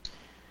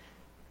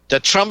 The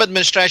Trump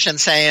administration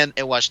saying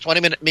it was a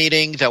 20-minute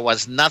meeting. There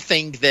was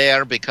nothing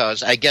there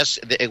because I guess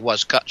it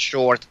was cut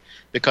short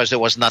because there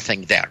was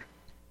nothing there.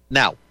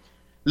 Now,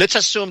 let's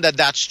assume that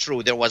that's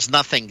true. There was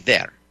nothing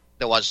there.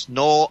 There was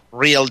no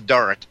real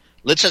dirt.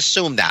 Let's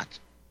assume that.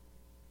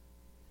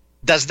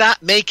 Does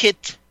that make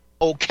it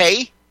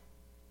okay?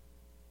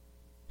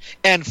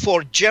 And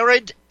for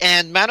Jared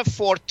and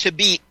Manafort to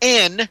be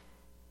in,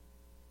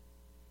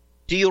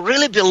 do you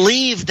really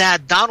believe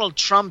that Donald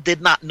Trump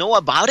did not know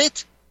about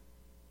it?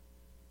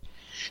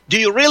 Do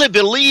you really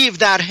believe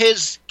that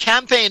his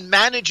campaign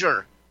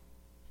manager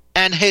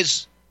and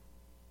his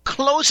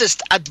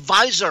closest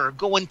advisor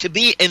going to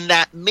be in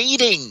that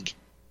meeting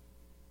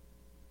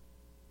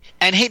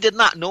and he did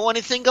not know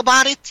anything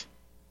about it?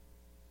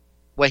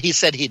 Well, he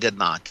said he did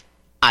not.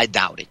 I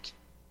doubt it.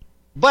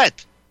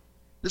 But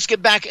let's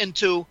get back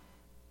into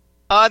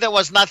there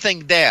was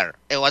nothing there.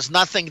 It was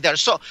nothing there.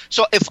 So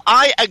if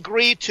I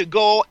agree to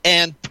go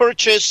and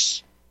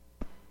purchase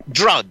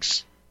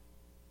drugs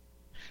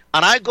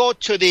and I go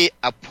to the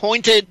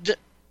appointed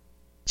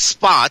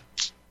spot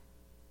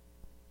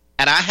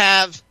and I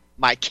have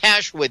my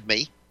cash with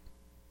me,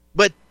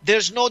 but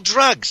there's no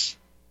drugs,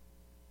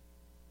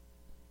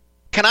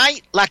 can I,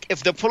 like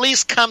if the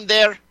police come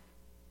there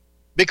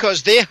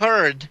because they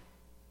heard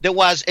there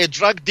was a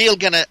drug deal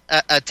going to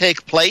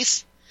take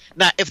place.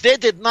 Now, if they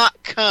did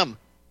not come,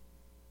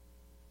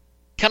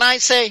 can I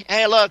say,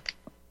 hey, look,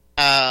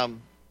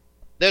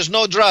 there's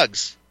no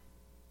drugs?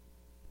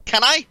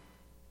 Can I?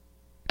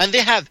 And they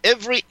have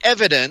every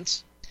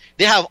evidence.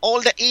 They have all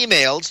the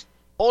emails,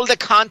 all the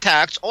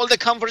contacts, all the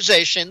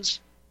conversations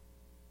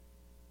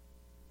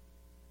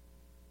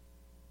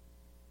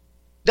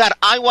that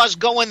I was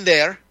going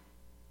there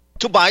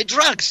to buy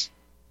drugs.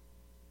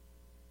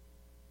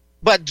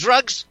 But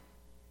drugs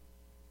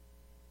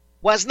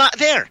was not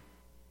there.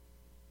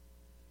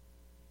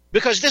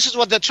 Because this is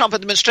what the Trump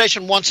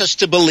administration wants us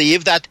to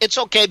believe, that it's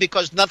okay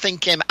because nothing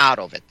came out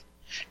of it.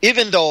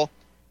 Even though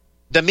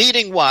the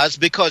meeting was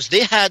because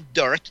they had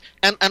dirt.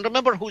 And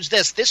remember, who's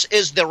this? This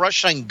is the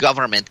Russian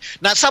government.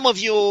 Now, some of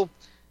you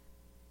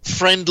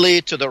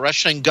friendly to the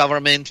Russian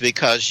government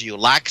because you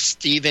like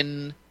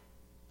Stephen,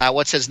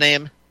 what's his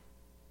name?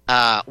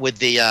 With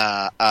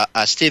the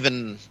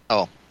Stephen,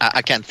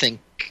 I can't think.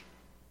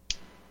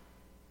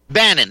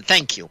 Bannon,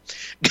 thank you.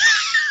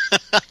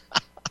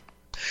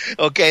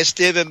 Okay,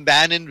 Stephen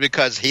Bannon,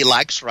 because he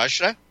likes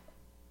Russia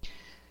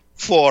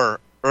for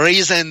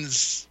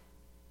reasons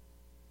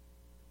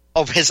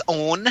of his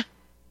own.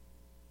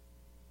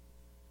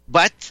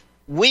 But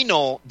we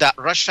know that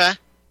Russia,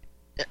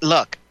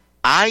 look,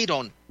 I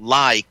don't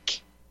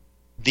like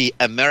the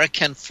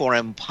American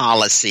foreign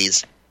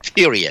policies,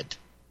 period.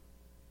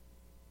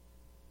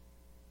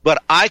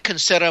 But I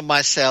consider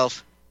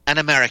myself an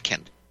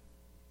American.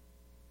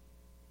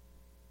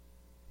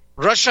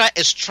 Russia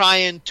is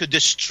trying to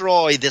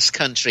destroy this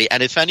country,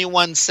 and if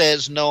anyone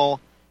says no,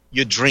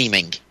 you're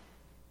dreaming.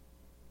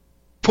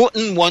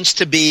 Putin wants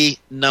to be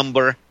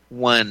number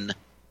one,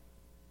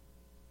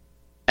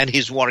 and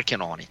he's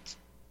working on it.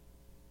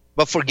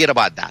 But forget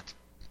about that.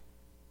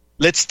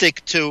 Let's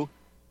stick to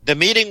the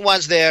meeting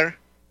was there.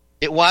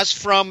 It was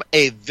from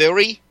a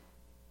very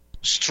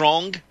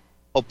strong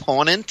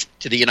opponent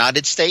to the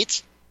United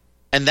States,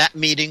 and that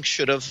meeting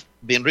should have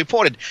been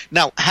reported.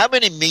 Now, how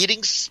many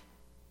meetings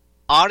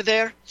are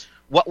there?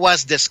 What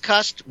was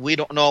discussed? We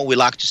don't know. We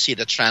like to see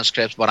the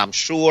transcripts, but I'm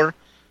sure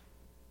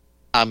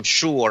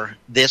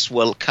this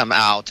will come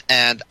out.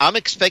 And I'm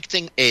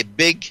expecting a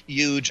big,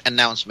 huge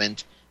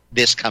announcement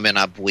this coming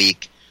up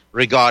week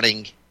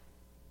regarding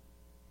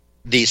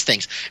these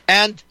things.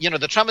 And,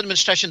 the Trump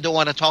administration don't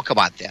want to talk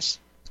about this.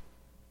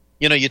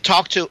 You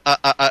talk to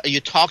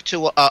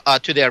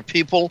their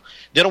people.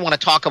 They don't want to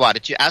talk about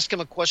it. You ask them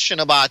a question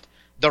about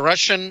the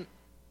Russian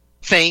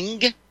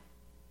thing,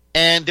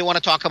 and they want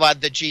to talk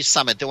about the G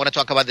summit. They want to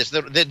talk about this.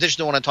 They just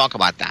don't want to talk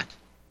about that.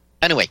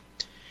 Anyway.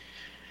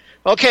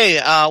 Okay,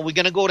 we're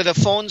going to go to the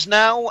phones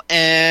now.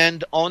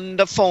 And on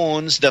the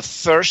phones, the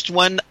first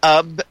one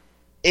up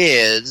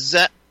is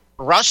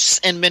Russ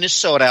in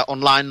Minnesota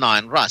on line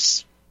 9.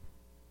 Russ.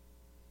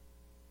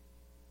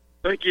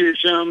 Thank you,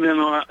 Sean.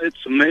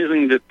 It's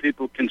amazing that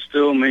people can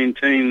still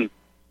maintain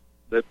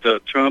that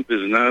Trump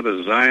is not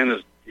a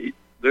Zionist.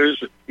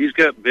 He's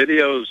got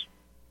videos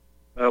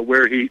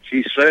where he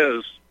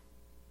says,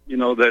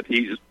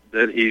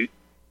 that he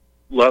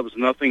loves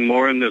nothing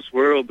more in this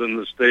world than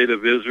the state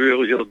of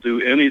Israel. He'll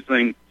do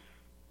anything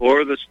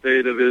for the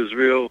state of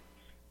Israel.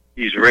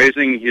 He's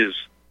raising his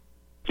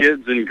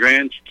kids and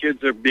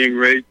grandkids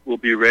will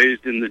be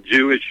raised in the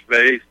Jewish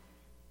faith.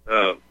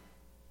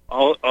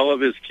 All of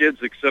his kids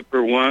except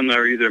for one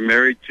are either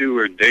married to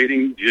or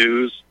dating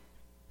Jews,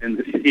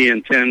 and he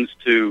intends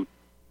to,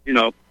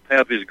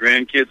 have his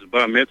grandkids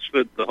bar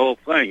mitzvah, the whole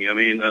thing. I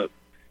mean,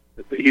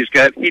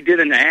 he did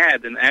an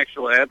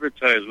actual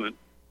advertisement,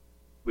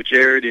 which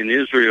aired in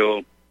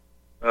Israel,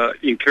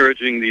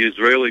 encouraging the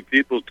Israeli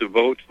people to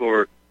vote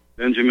for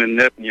Benjamin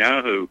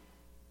Netanyahu.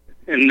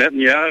 And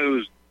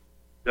Netanyahu's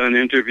done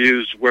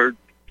interviews where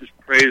just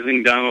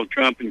praising Donald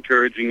Trump,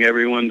 encouraging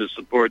everyone to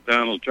support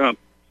Donald Trump.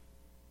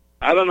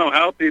 I don't know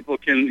how people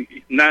can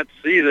not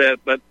see that,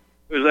 but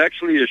there's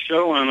actually a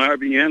show on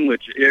RBN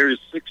which airs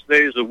 6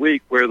 days a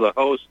week where the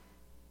host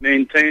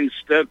maintains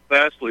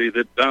steadfastly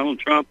that Donald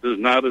Trump is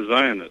not a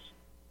Zionist,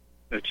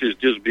 which is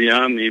just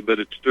beyond me, but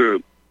it's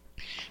true.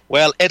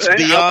 Well, it's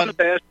beyond.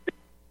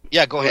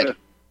 Yeah, go ahead.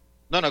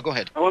 No, go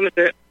ahead. I wanted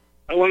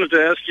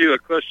to ask you a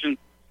question.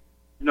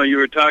 You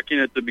were talking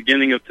at the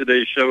beginning of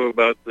today's show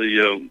about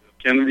the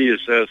Kennedy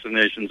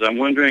assassinations. I'm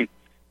wondering,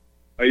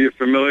 are you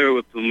familiar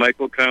with the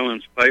Michael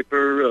Collins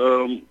Piper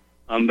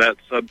on that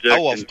subject?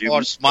 Oh, of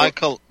course.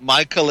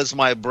 Michael is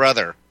my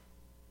brother.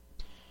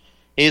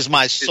 He's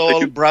my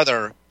soul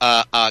brother.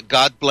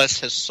 God bless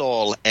his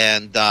soul.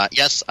 And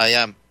yes, I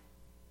am.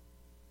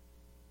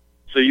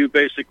 So you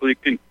basically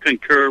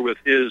concur with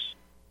his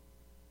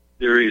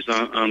theories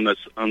on this.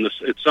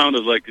 It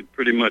sounded like it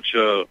pretty much.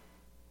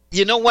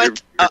 You know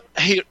what?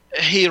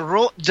 He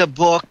wrote the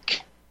book.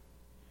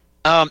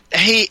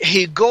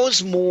 He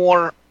goes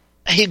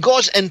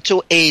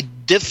into a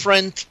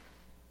different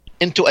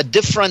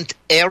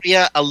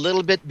area a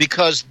little bit,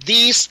 because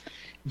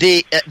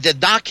the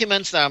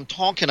documents that I'm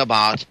talking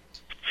about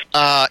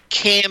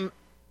came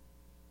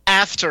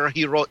after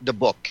he wrote the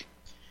book.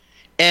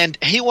 And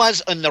he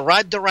was in the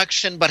right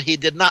direction, but he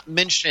did not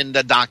mention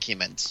the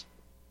documents.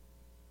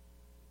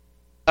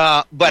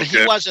 But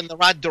he was in the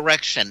right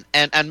direction.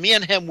 And me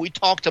and him, we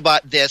talked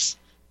about this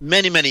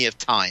many, many of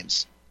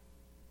times.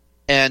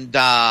 And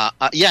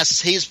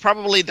yes, he's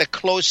probably the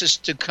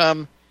closest to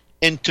come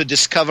into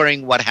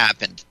discovering what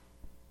happened.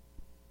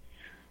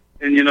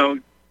 And,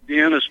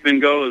 Deanna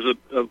Spingo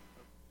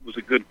was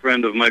a good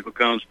friend of Michael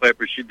Collins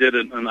Piper. She did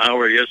an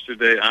hour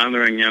yesterday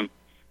honoring him.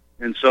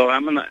 And so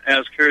I'm going to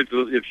ask her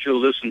if she'll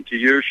listen to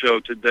your show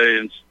today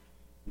and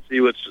see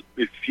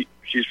if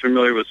she's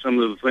familiar with some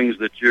of the things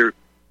that you're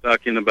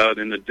talking about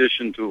in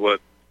addition to what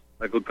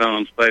Michael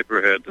Collins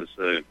Piper had to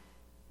say.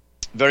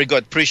 Very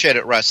good. Appreciate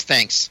it, Russ.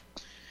 Thanks.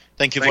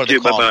 Thank you for the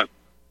call.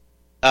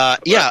 Bye-bye.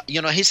 Yeah,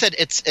 he said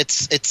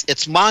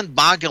it's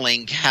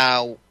mind-boggling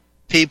how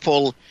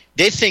people,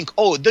 they think,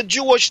 oh, the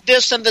Jewish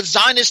this and the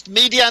Zionist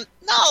media.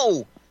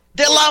 No,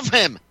 they love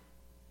him.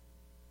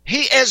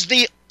 He is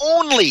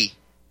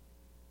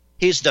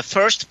he's the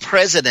first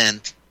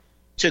president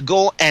to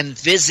go and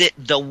visit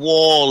the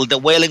wall, the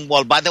Wailing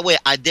Wall. By the way,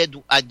 I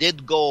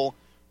did go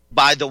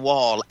by the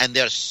wall, and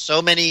there's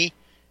so many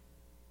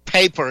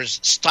papers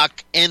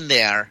stuck in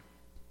there.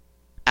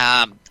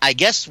 I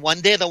guess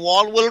one day the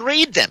wall will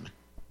read them.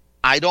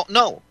 I don't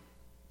know.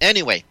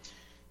 Anyway,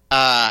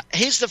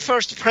 he's the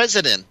first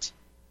president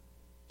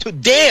to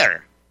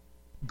dare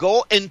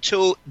go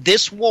into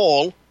this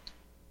wall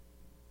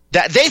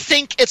that they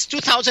think it's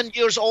 2,000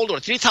 years old or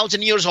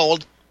 3,000 years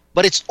old,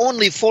 but it's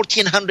only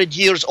 1,400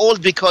 years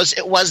old because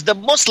it was the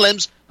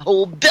Muslims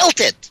who built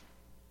it.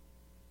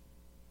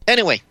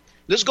 Anyway,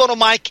 let's go to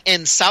Mike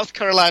in South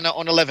Carolina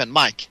on 11.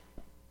 Mike.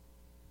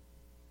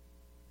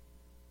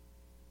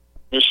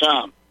 Yes,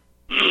 I'll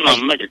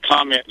make a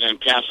comment and then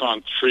pass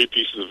on 3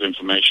 pieces of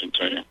information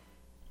to you.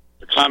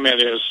 The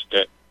comment is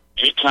that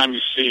anytime you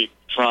see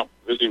Trump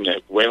visiting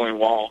the Wailing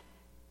Wall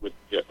with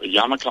a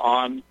yarmulke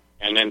on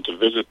and then to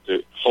visit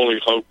the Holy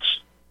Hoax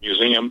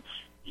Museum,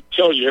 he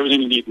tells you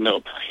everything you need to know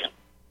about him.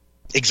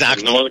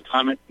 Exactly. There's no other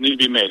comment need to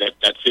be made.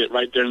 That's it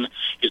right there.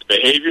 His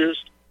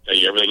behaviors tell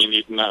you everything you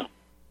need to know.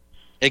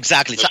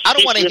 Exactly. So I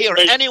don't want to hear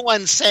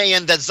anyone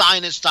saying that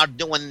Zionists are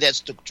doing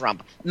this to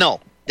Trump. No,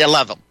 they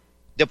love him.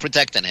 They're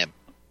protecting him.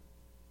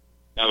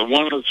 Now,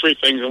 one of the 3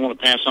 things I want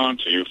to pass on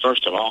to you,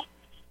 first of all,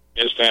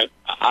 is that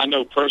I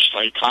know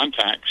personally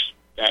contacts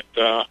that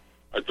are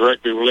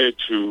directly related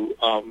to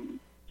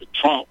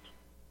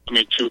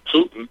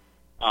Putin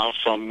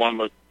from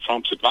one of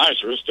Trump's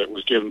advisors that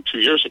was given 2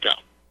 years ago.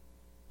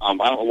 I don't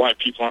know why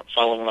people aren't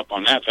following up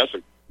on that. That's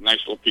a nice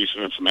little piece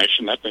of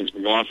information. That thing's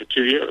been going on for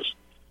 2 years.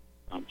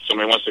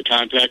 Somebody wants to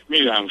contact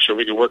me, I'm sure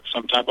we can work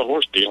some type of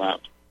horse deal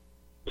out.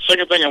 The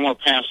second thing I want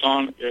to pass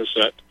on is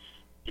that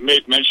you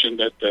made mention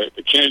that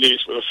the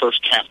Kennedys were the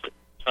first Catholic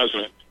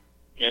president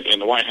in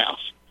the White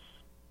House.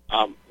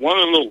 One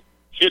of the little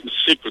hidden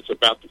secrets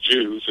about the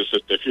Jews is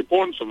that if you're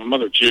born from a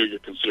mother Jew, you're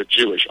considered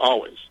Jewish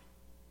always.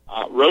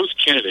 Rose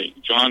Kennedy,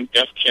 John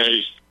F.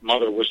 Kennedy's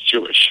mother, was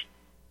Jewish.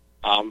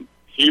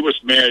 He was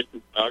married,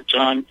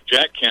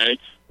 Jack Kennedy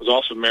was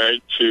also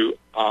married to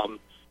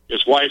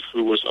his wife,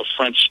 who was a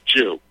French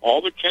Jew.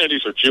 All the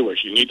Kennedys are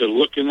Jewish. You need to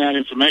look in that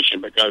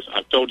information because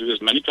I've told you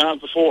this many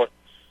times before.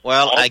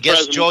 Well, I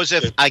guess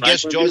Joseph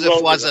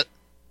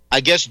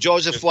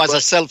was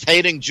a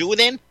self-hating Jew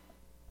then?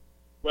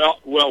 Well,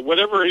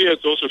 whatever it is,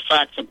 those are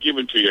facts I'm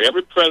giving to you.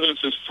 Every president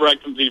since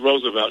Franklin D.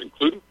 Roosevelt,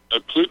 including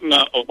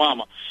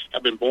Obama,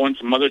 have been born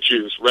from mother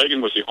Jews.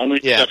 Reagan was the only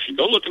exception.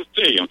 Go look and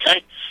see,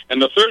 okay?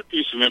 And the third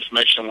piece of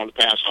information I want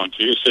to pass on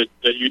to you is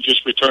that you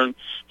just returned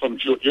from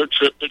your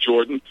trip to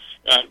Jordan,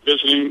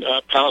 visiting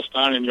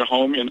Palestine in your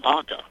home in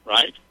Akka,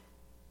 right?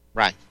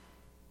 Right.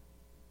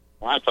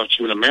 Well, I thought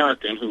you were an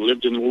American who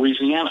lived in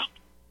Louisiana.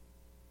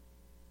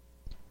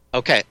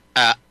 Okay.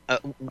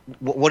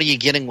 What are you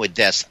getting with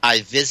this?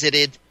 I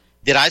visited.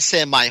 Did I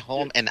say my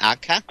home in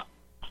Akka?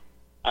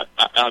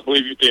 I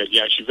believe you did.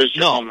 Yes, you visited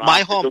your home. No,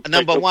 my home.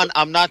 Number one,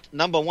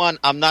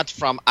 I'm not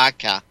from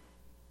Akka.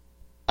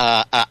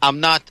 I'm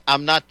not.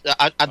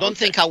 I don't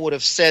think I would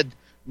have said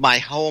my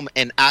home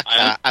in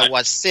Akka. I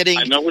was sitting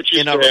in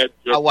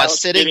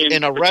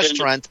a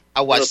restaurant.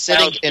 I was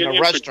sitting in a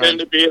restaurant. Pretend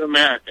to be an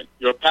American.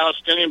 You're a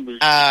Palestinian.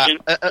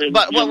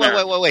 But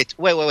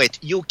wait.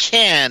 You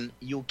can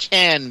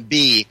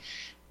be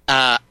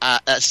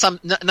some.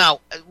 Now,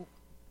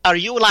 are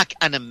you like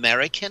an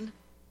American?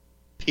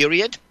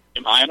 Period.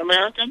 Am I an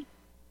American?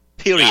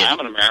 Period. Yeah, I'm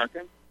an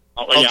American.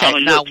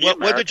 Okay. Now,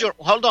 where did you?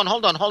 Hold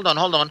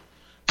on.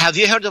 Have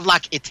you heard of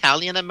like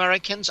Italian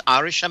Americans,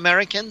 Irish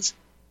Americans?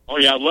 Oh,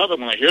 yeah, I love it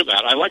when I hear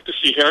that. I like to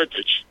see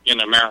heritage in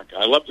America.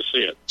 I love to see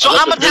it. So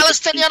I'm a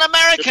Palestinian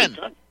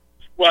American.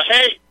 Well,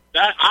 hey,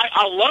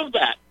 I love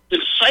that.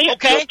 Just say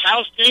it. You're a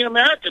Palestinian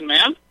American,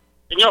 man.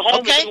 And your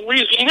home is in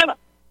Louisiana.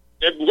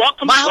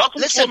 Welcome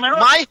to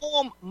America.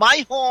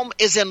 My home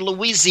is in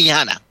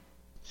Louisiana.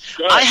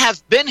 Good. I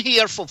have been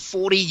here for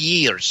 40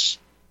 years.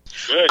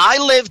 Good. I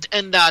lived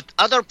in that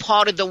other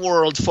part of the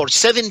world for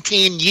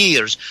 17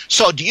 years.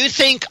 So do you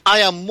think I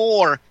am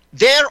more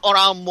there or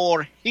I'm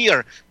more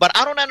here? But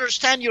I don't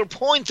understand your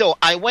point, though.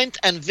 I went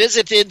and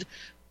visited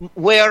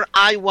where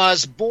I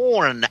was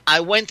born. I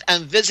went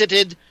and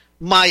visited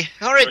my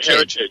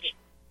heritage.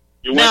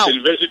 You went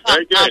and visited.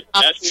 Very good.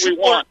 That's what we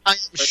want. I'm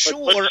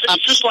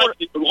sure.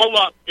 Hold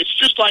on. It's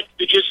just like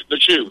the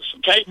Jews.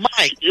 Okay,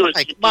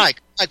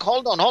 Mike.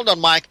 Hold on,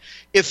 Mike.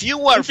 If you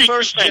were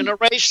first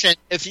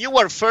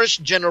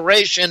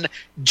generation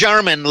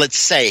German, let's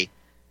say,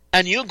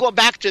 and you go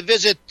back to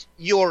visit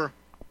your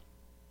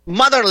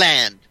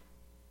motherland,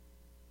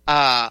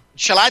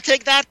 shall I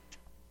take that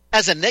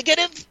as a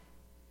negative?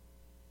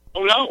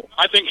 Oh, no.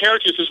 I think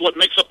heritage is what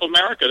makes up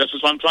America. That's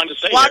what I'm trying to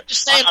say. Why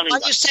here. are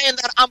you saying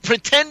that I'm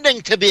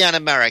pretending to be an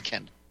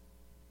American?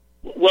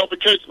 Well,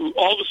 because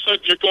all of a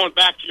sudden you're going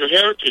back to your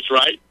heritage,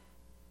 right?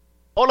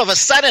 All of a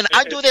sudden,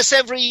 I do this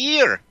every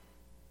year.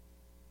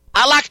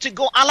 I like to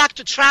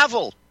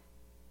travel.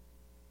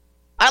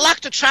 I like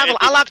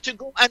to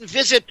go and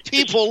visit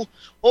people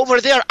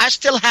over there. I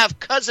still have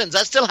cousins.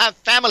 I still have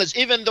families,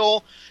 even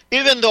though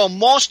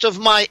most of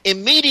my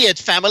immediate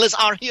families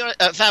are here.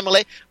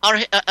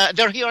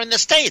 They're here in the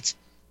States.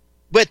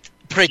 But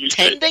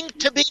pretending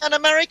to be an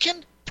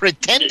American,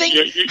 pretending.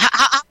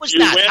 How was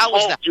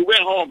that? You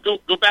went home. Go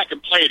back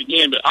and play it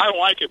again. But I don't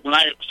like it when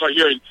I start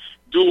hearing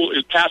dual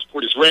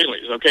passport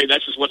Israelis. Okay,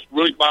 that's just what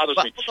really bothers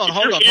me.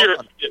 Hold on.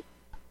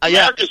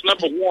 America's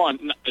number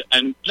one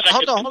and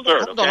second and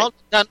third. Hold on.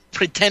 Not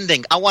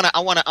pretending. I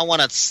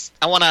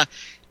wanna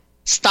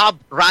stop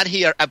right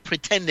here at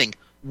pretending.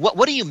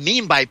 What do you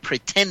mean by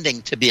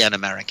pretending to be an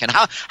American?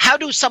 How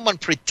do someone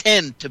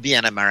pretend to be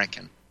an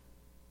American?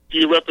 Do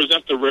you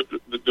represent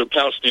the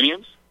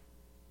Palestinians?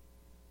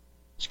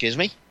 Excuse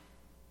me?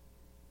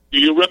 Do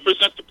you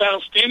represent the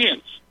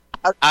Palestinians?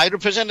 I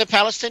represent the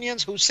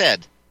Palestinians? Who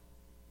said?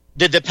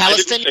 Did the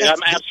Palestinians...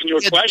 I'm asking you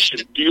a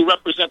question. Do you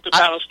represent the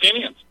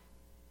Palestinians?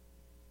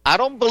 I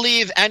don't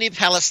believe any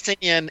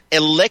Palestinian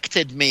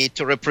elected me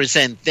to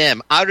represent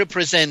them. I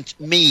represent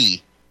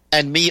me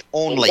and me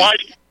only. Well,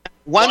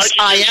 once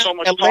I am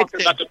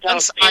elected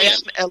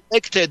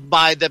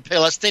by the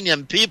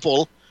Palestinian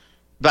people,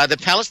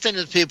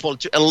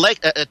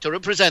 to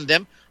represent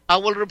them, I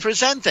will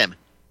represent them.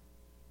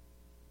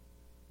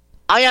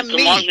 I am me. You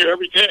come on here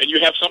every day and you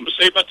have something to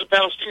say about the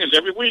Palestinians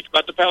every week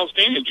about the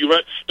Palestinians.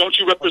 Don't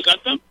you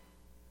represent them?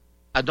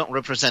 I don't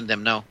represent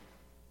them, no.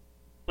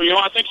 Well,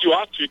 I think you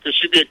ought to,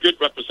 because you'd be a good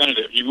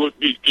representative. You would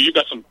be, because you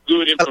got some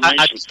good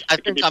information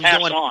that can be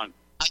passed on.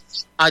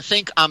 I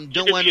think I'm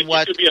doing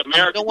what... You could be an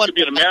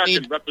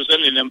American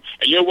representing them,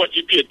 and you know what?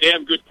 You'd be a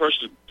damn good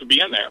person to be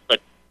in there.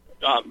 But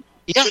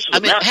yes,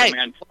 America,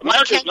 man.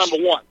 America's number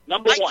one.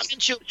 Number one. Why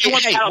can't you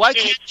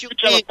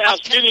be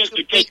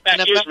an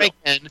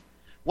American?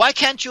 Why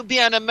can't you be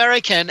an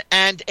American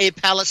and a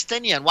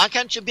Palestinian? Why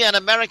can't you be an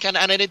American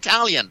and an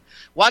Italian?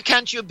 Why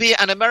can't you be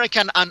an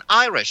American and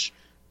Irish?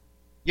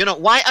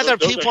 Why other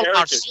people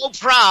are so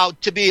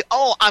proud to be,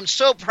 I'm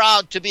so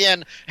proud to be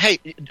an... Hey,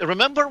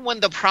 remember when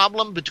the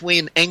problem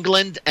between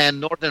England and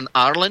Northern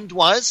Ireland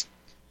was?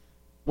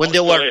 When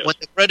when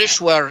the British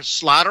were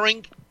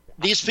slaughtering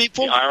these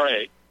people? The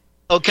IRA.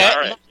 Okay.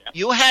 The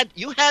IRA,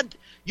 yeah.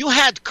 You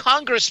had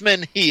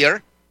congressmen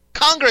here,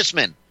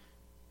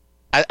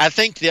 I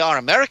think they are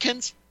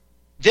Americans.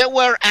 They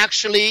were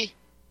actually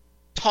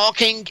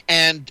talking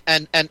and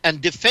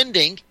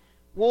defending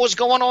what was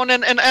going on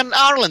in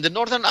Ireland, in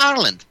Northern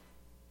Ireland.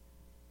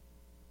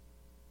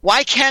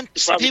 Why can't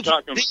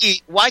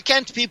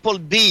people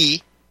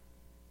be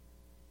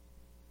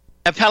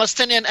a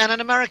Palestinian and an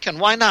American?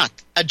 Why not?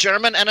 A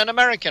German and an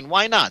American?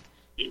 Why not?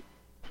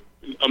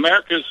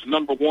 America's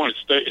number one.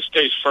 It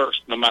stays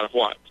first, no matter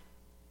what.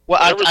 Well,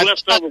 whatever's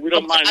left over, we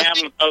don't mind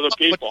having other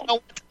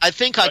people. I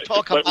think I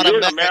talk about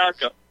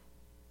America.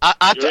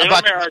 You're in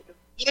America.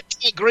 You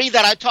agree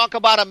that I talk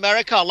about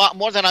America a lot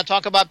more than I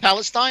talk about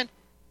Palestine?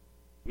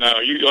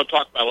 No, you don't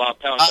talk about a lot of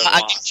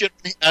Palestine.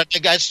 I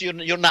guess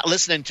you're not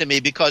listening to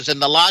me, because in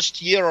the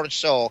last year or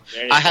so,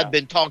 I have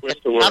been talking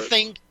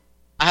nothing.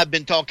 I have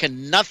been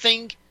talking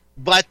nothing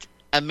but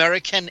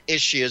American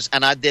issues,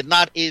 and I did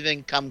not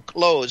even come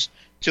close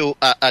to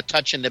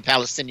touching the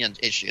Palestinian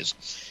issues.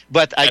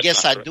 But I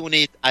guess I do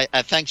need.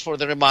 Thanks for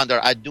the reminder.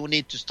 I do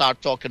need to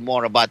start talking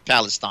more about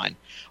Palestine.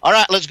 All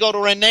right, let's go to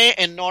Renee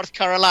in North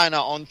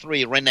Carolina on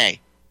 3. Renee.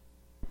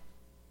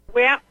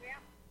 Well,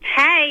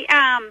 hey,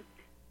 I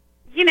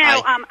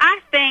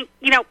think,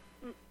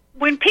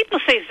 when people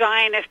say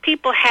Zionist,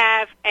 people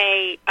have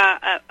a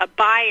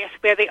bias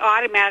where they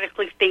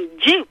automatically think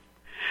Jew.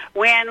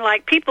 When,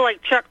 people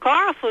like Chuck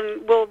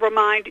Carlson will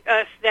remind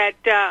us that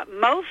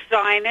most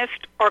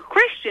Zionists are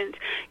Christians.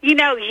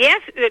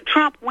 Yes,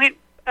 Trump went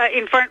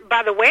in front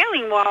by the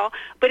Wailing Wall,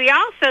 but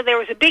there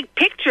was a big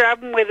picture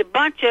of him with a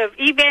bunch of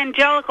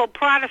evangelical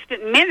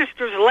Protestant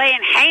ministers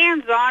laying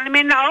hands on him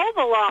in the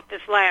Oval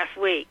Office last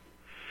week.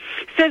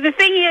 So the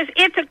thing is,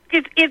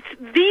 it's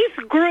these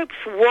groups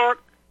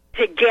work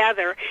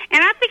together,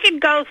 and I think it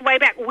goes way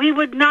back. We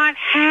would not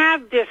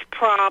have this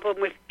problem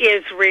with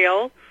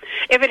Israel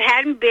if it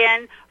hadn't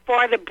been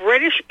for the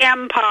British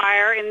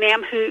Empire and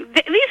them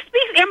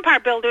these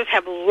empire builders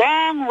have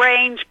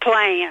long-range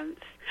plans.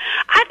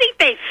 I think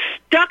they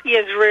stuck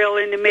Israel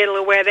in the middle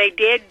of where they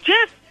did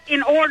just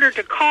in order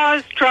to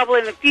cause trouble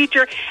in the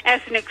future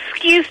as an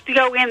excuse to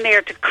go in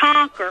there to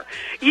conquer.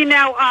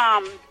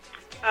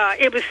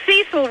 It was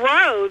Cecil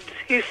Rhodes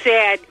who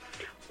said,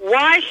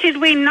 "Why should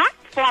we not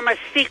form a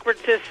secret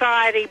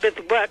society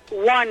with but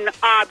one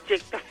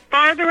object, the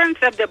furtherance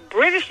of the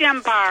British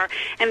Empire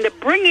and the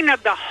bringing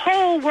of the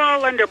whole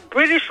world under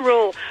British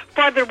rule,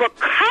 for the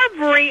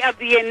recovery of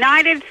the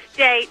United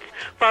States,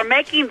 for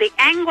making the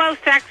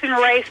Anglo-Saxon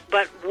race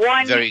but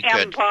one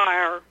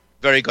empire."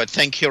 Very good.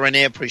 Thank you,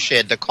 Renee.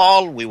 Appreciate the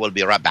call. We will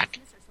be right back.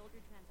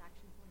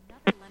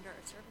 You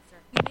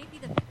may be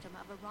the victim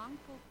of a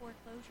wrongful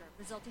foreclosure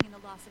resulting in the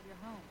loss of your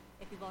home.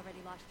 If you've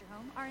already lost your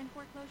home, are in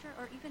foreclosure,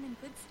 or even in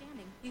good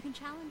standing, you can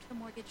challenge the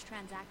mortgage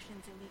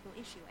transaction's illegal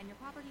issue, and your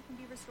property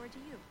can be restored to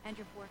you, and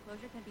your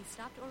foreclosure can be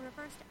stopped or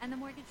reversed, and the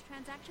mortgage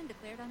transaction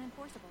declared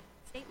unenforceable.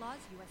 State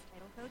laws, U.S.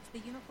 title codes, the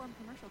Uniform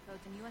Commercial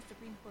Codes, and U.S.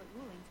 Supreme Court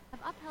rulings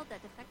have upheld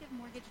that defective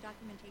mortgage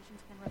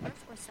documentations can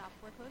reverse or stop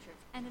foreclosures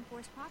and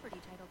enforce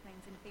property title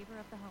claims in favor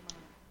of the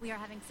homeowner. We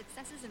are having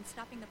successes in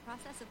stopping the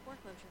process of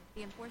foreclosure,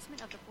 the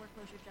enforcement of the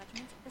foreclosure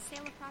judgments, the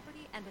sale of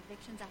property, and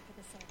evictions after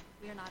the sale.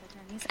 We are not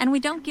attorneys, and we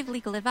don't give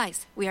legal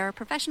advice. We are a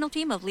professional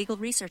team of legal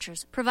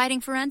researchers,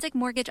 providing forensic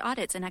mortgage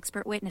audits and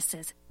expert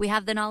witnesses. We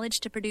have the knowledge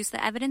to produce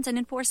the evidence and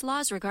enforce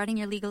laws regarding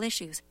your legal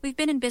issues. We've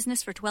been in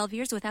business for 12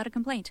 years without a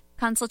complaint.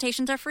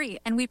 Consultations are free,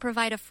 and we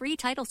provide a free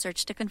title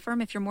search to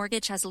confirm if your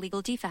mortgage has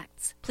legal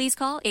defects. Please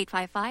call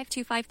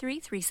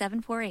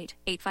 855-253-3748.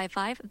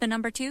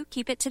 855, 2,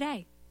 keep it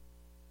today.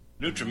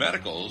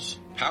 NutriMedical's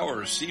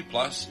Power C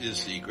Plus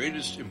is the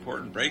greatest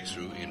important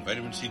breakthrough in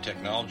vitamin C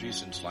technology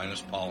since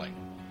Linus Pauling.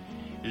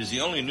 It is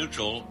the only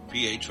neutral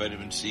pH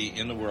vitamin C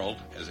in the world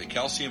as a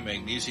calcium,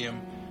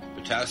 magnesium,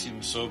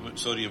 potassium,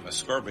 sodium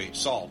ascorbate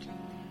salt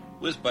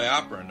with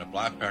BioPerine, a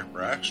black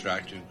pepper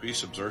extract, to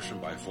increase absorption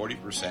by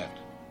 40%.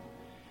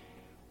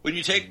 When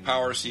you take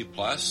Power C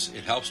Plus,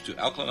 it helps to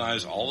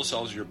alkalinize all the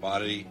cells of your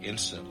body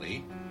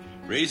instantly,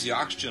 raise the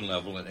oxygen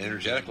level and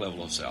energetic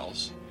level of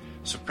cells,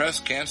 suppress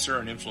cancer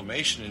and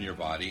inflammation in your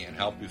body, and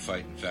help you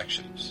fight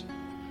infections.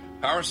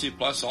 Power C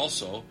Plus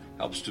also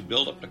helps to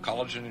build up the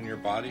collagen in your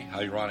body,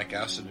 hyaluronic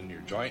acid in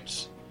your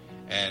joints,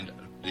 and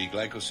the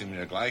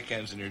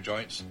glycosaminoglycans in your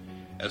joints,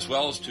 as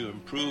well as to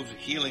improve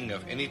healing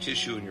of any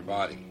tissue in your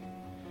body.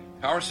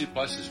 Power C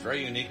Plus is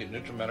very unique at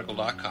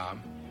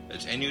NutriMedical.com.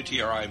 That's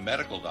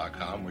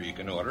NutriMedical.com, where you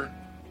can order,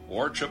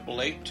 or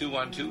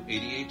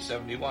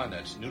 888-212-8871.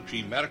 That's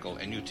NutriMedical,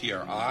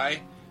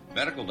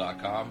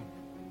 NutriMedical.com.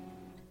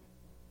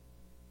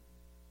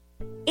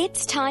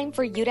 It's time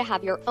for you to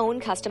have your own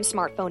custom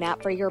smartphone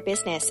app for your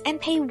business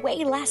and pay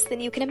way less than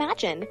you can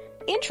imagine.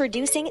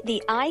 Introducing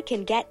the I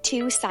Can Get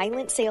To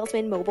Silent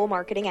Salesman mobile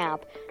marketing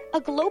app, a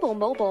global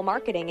mobile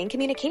marketing and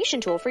communication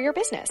tool for your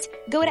business.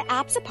 Go to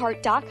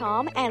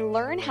appsapart.com and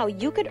learn how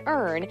you could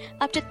earn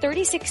up to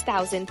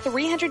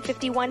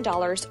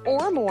 $36,351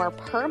 or more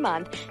per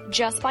month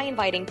just by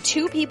inviting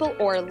 2 people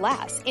or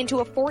less into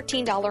a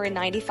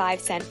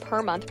 $14.95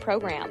 per month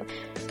program.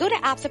 Go to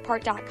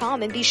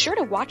appsapart.com and be sure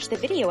to watch the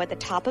video at the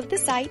top of the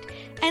site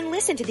and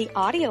listen to the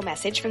audio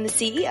message from the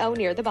CEO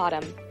near the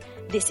bottom.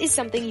 This is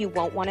something you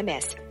won't want to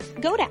miss.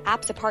 Go to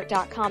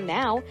appsapart.com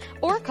now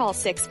or call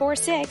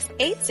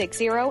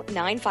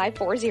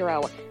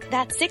 646-860-9540.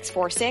 That's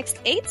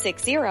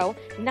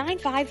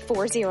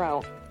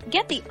 646-860-9540.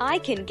 Get the I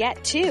Can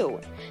Get To.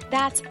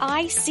 That's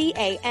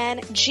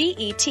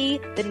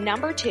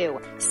ICANGET, 2,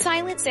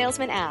 Silent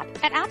Salesman app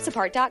at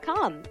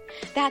appsapart.com.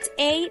 That's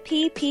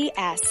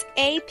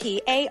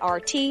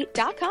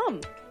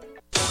APPSAPART.com.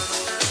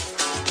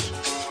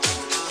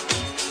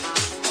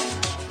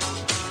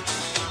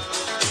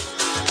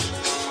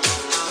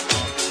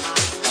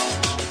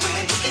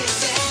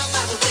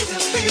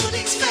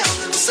 Feelings felt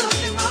there was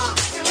something wrong.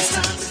 It was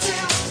time to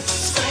tell.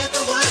 Spread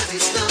the word,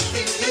 it's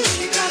nothing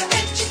new. You gotta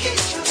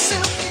educate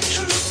yourself in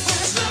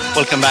truth.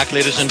 Welcome back,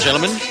 ladies and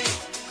gentlemen.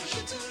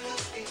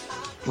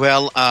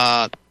 Well,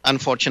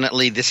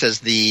 unfortunately, this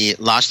is the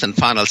last and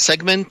final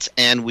segment,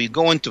 and we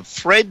go into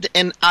Fred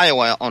in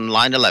Iowa on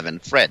line 11.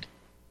 Fred.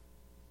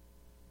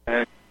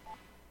 Yeah,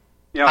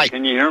 Hi.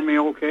 Can you hear me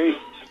okay?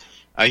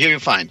 I hear you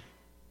fine.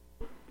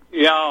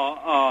 Yeah,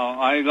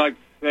 I'd like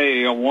to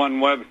say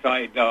one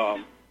website,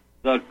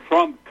 The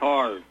Trump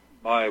Card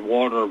by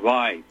Walter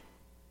White.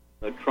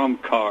 The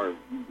Trump Card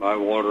by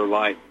Walter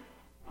White.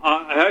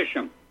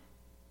 Hashem,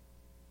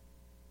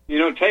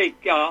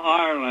 take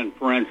Ireland,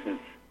 for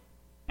instance,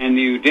 and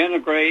you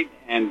denigrate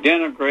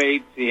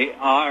the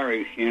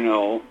Irish,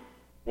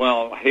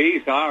 Well,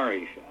 he's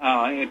Irish.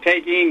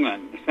 Take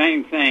England, the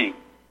same thing.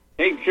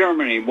 Take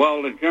Germany.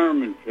 Well, the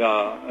Germans,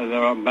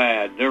 they're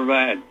bad. They're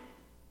bad.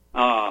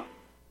 Not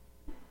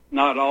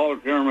all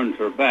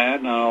Germans are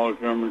bad. Not all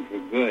Germans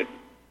are good.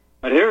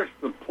 But here's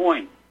the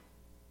point.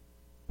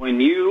 When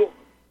you,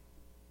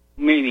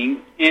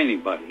 meaning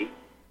anybody,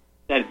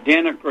 that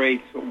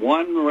denigrates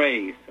one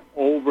race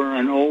over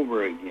and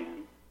over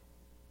again,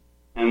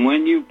 and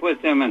when you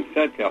put them in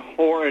such a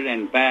horrid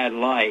and bad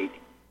light,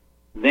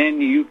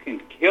 then you can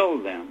kill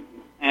them,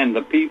 and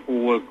the people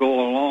will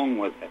go along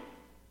with it.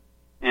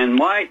 In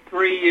my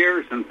 3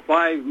 years and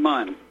 5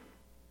 months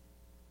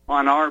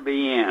on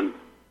RBN,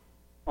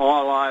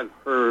 all I've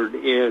heard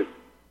is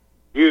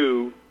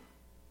Jew.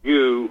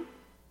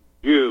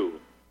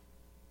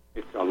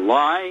 It's a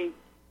lie,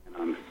 and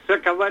I'm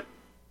sick of it,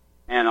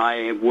 and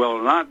I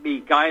will not be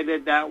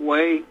guided that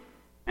way.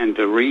 And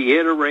to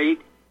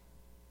reiterate,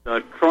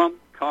 The Trump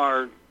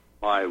Card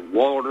by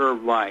Walter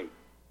White.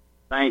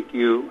 Thank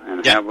you,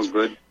 and have a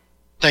good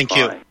Thank bye.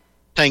 you.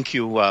 Thank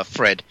you,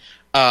 Fred.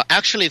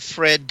 Actually,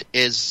 Fred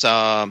is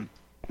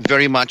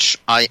very much,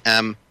 I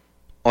am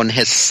on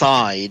his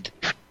side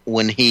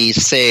when he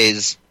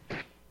says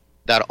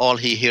that all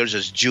he hears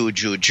is Jew,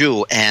 Jew,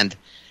 Jew. And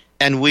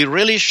we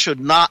really should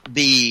not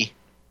be,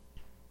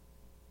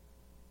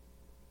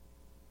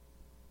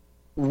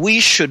 we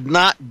should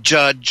not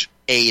judge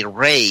a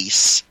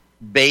race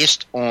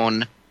based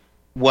on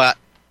what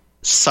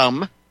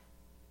some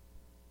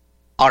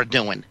are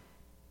doing.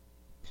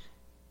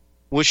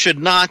 We should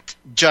not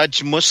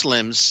judge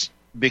Muslims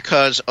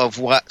because of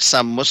what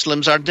some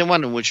Muslims are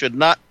doing, and we should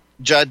not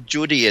judge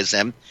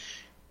Judaism.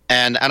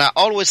 And I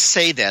always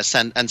say this,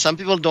 and some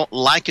people don't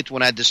like it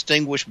when I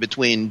distinguish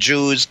between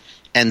Jews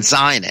and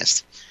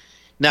Zionists.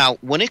 Now,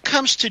 when it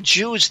comes to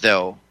Jews,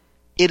 though,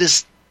 it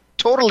is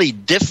totally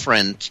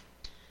different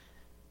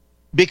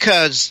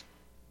because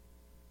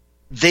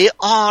they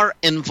are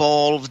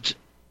involved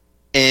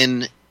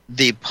in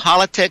the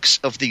politics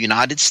of the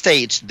United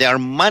States. Their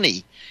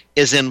money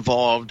is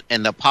involved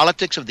in the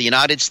politics of the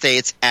United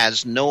States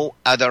as no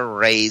other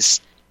race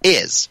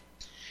is.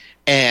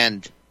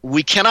 And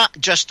we cannot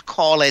just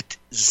call it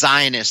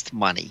Zionist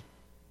money.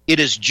 It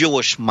is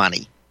Jewish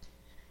money.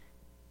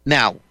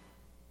 Now,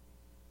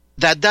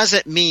 that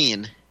doesn't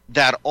mean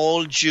that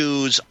all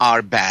Jews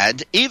are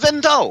bad, even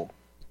though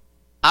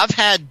I've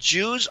had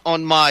Jews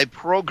on my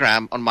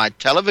program, on my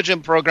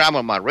television program,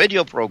 on my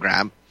radio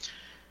program,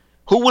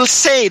 who will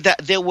say that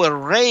they were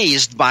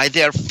raised by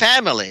their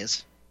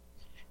families,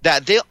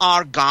 that they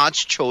are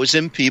God's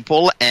chosen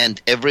people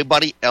and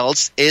everybody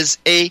else is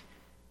a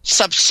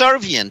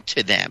subservient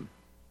to them.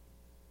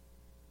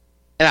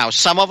 Now,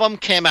 some of them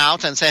came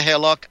out and say, hey,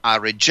 look, I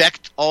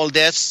reject all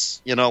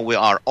this. You know, we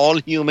are all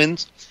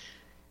humans.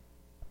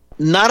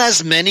 Not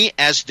as many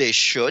as they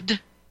should.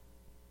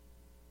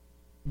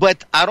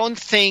 But I don't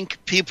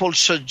think people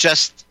should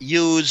just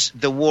use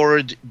the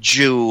word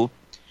Jew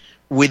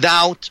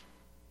without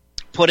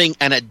putting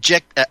an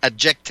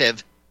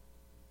adjective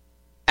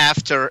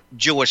after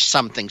Jewish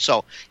something.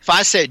 So if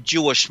I say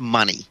Jewish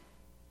money,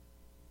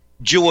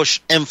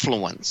 Jewish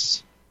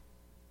influence,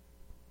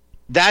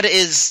 that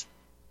is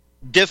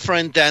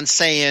different than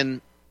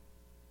saying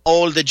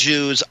all the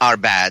Jews are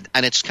bad.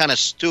 And it's kind of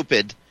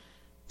stupid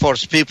for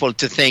people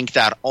to think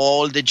that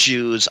all the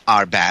Jews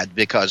are bad,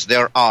 because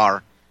they're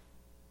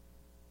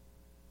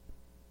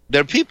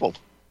people.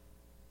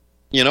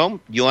 You know,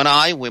 you and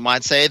I, we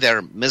might say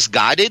they're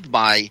misguided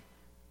by,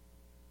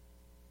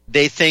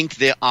 they think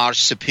they are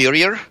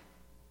superior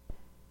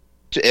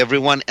to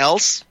everyone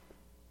else.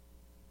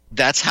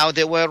 That's how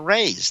they were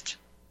raised.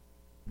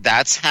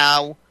 That's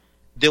how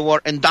they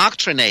were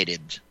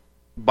indoctrinated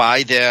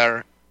by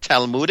their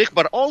Talmudic,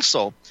 but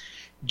also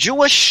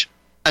Jewish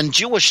and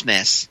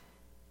Jewishness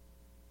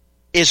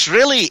is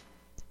really,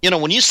 you know,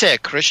 when you say a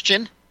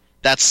Christian,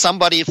 that's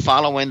somebody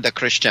following the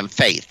Christian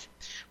faith.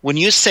 When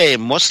you say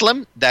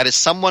Muslim, that is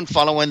someone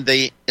following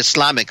the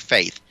Islamic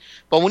faith.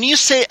 But when you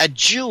say a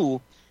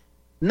Jew,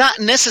 not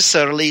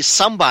necessarily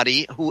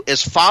somebody who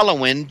is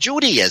following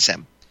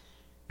Judaism.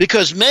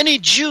 Because many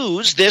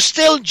Jews, they're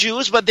still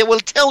Jews, but they will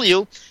tell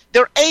you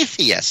they're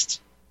atheists.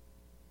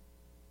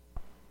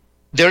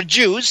 They're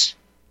Jews.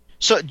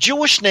 So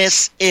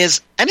Jewishness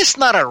is, and it's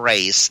not a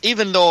race,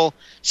 even though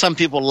some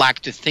people like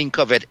to think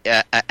of it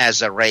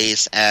as a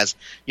race, as,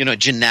 you know,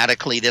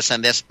 genetically this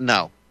and this.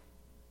 No,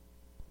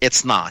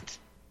 it's not.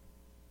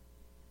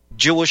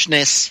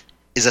 Jewishness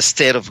is a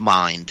state of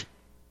mind.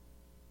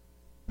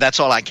 That's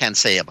all I can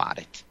say about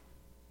it.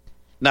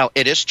 Now,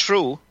 it is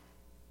true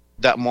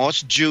that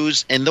most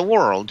Jews in the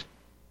world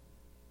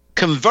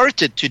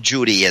converted to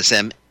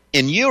Judaism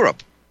in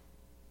Europe.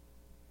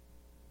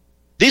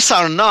 These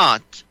are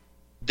not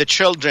the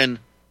children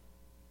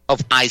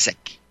of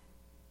Isaac.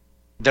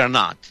 They're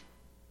not.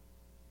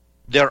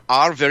 There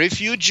are very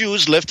few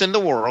Jews left in the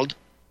world,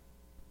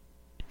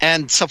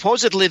 and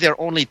supposedly there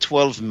are only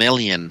 12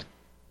 million,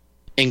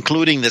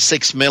 including the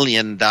 6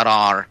 million that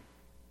are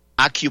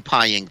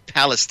occupying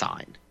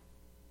Palestine.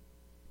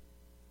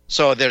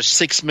 So there's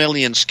 6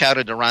 million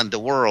scattered around the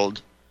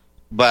world,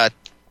 but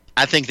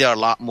I think there are a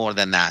lot more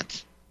than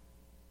that,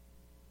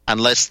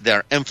 unless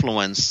they're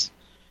influenced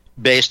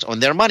based on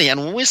their money. And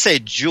when we say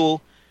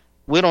Jew,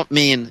 we don't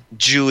mean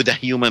Jew, the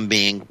human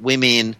being. We mean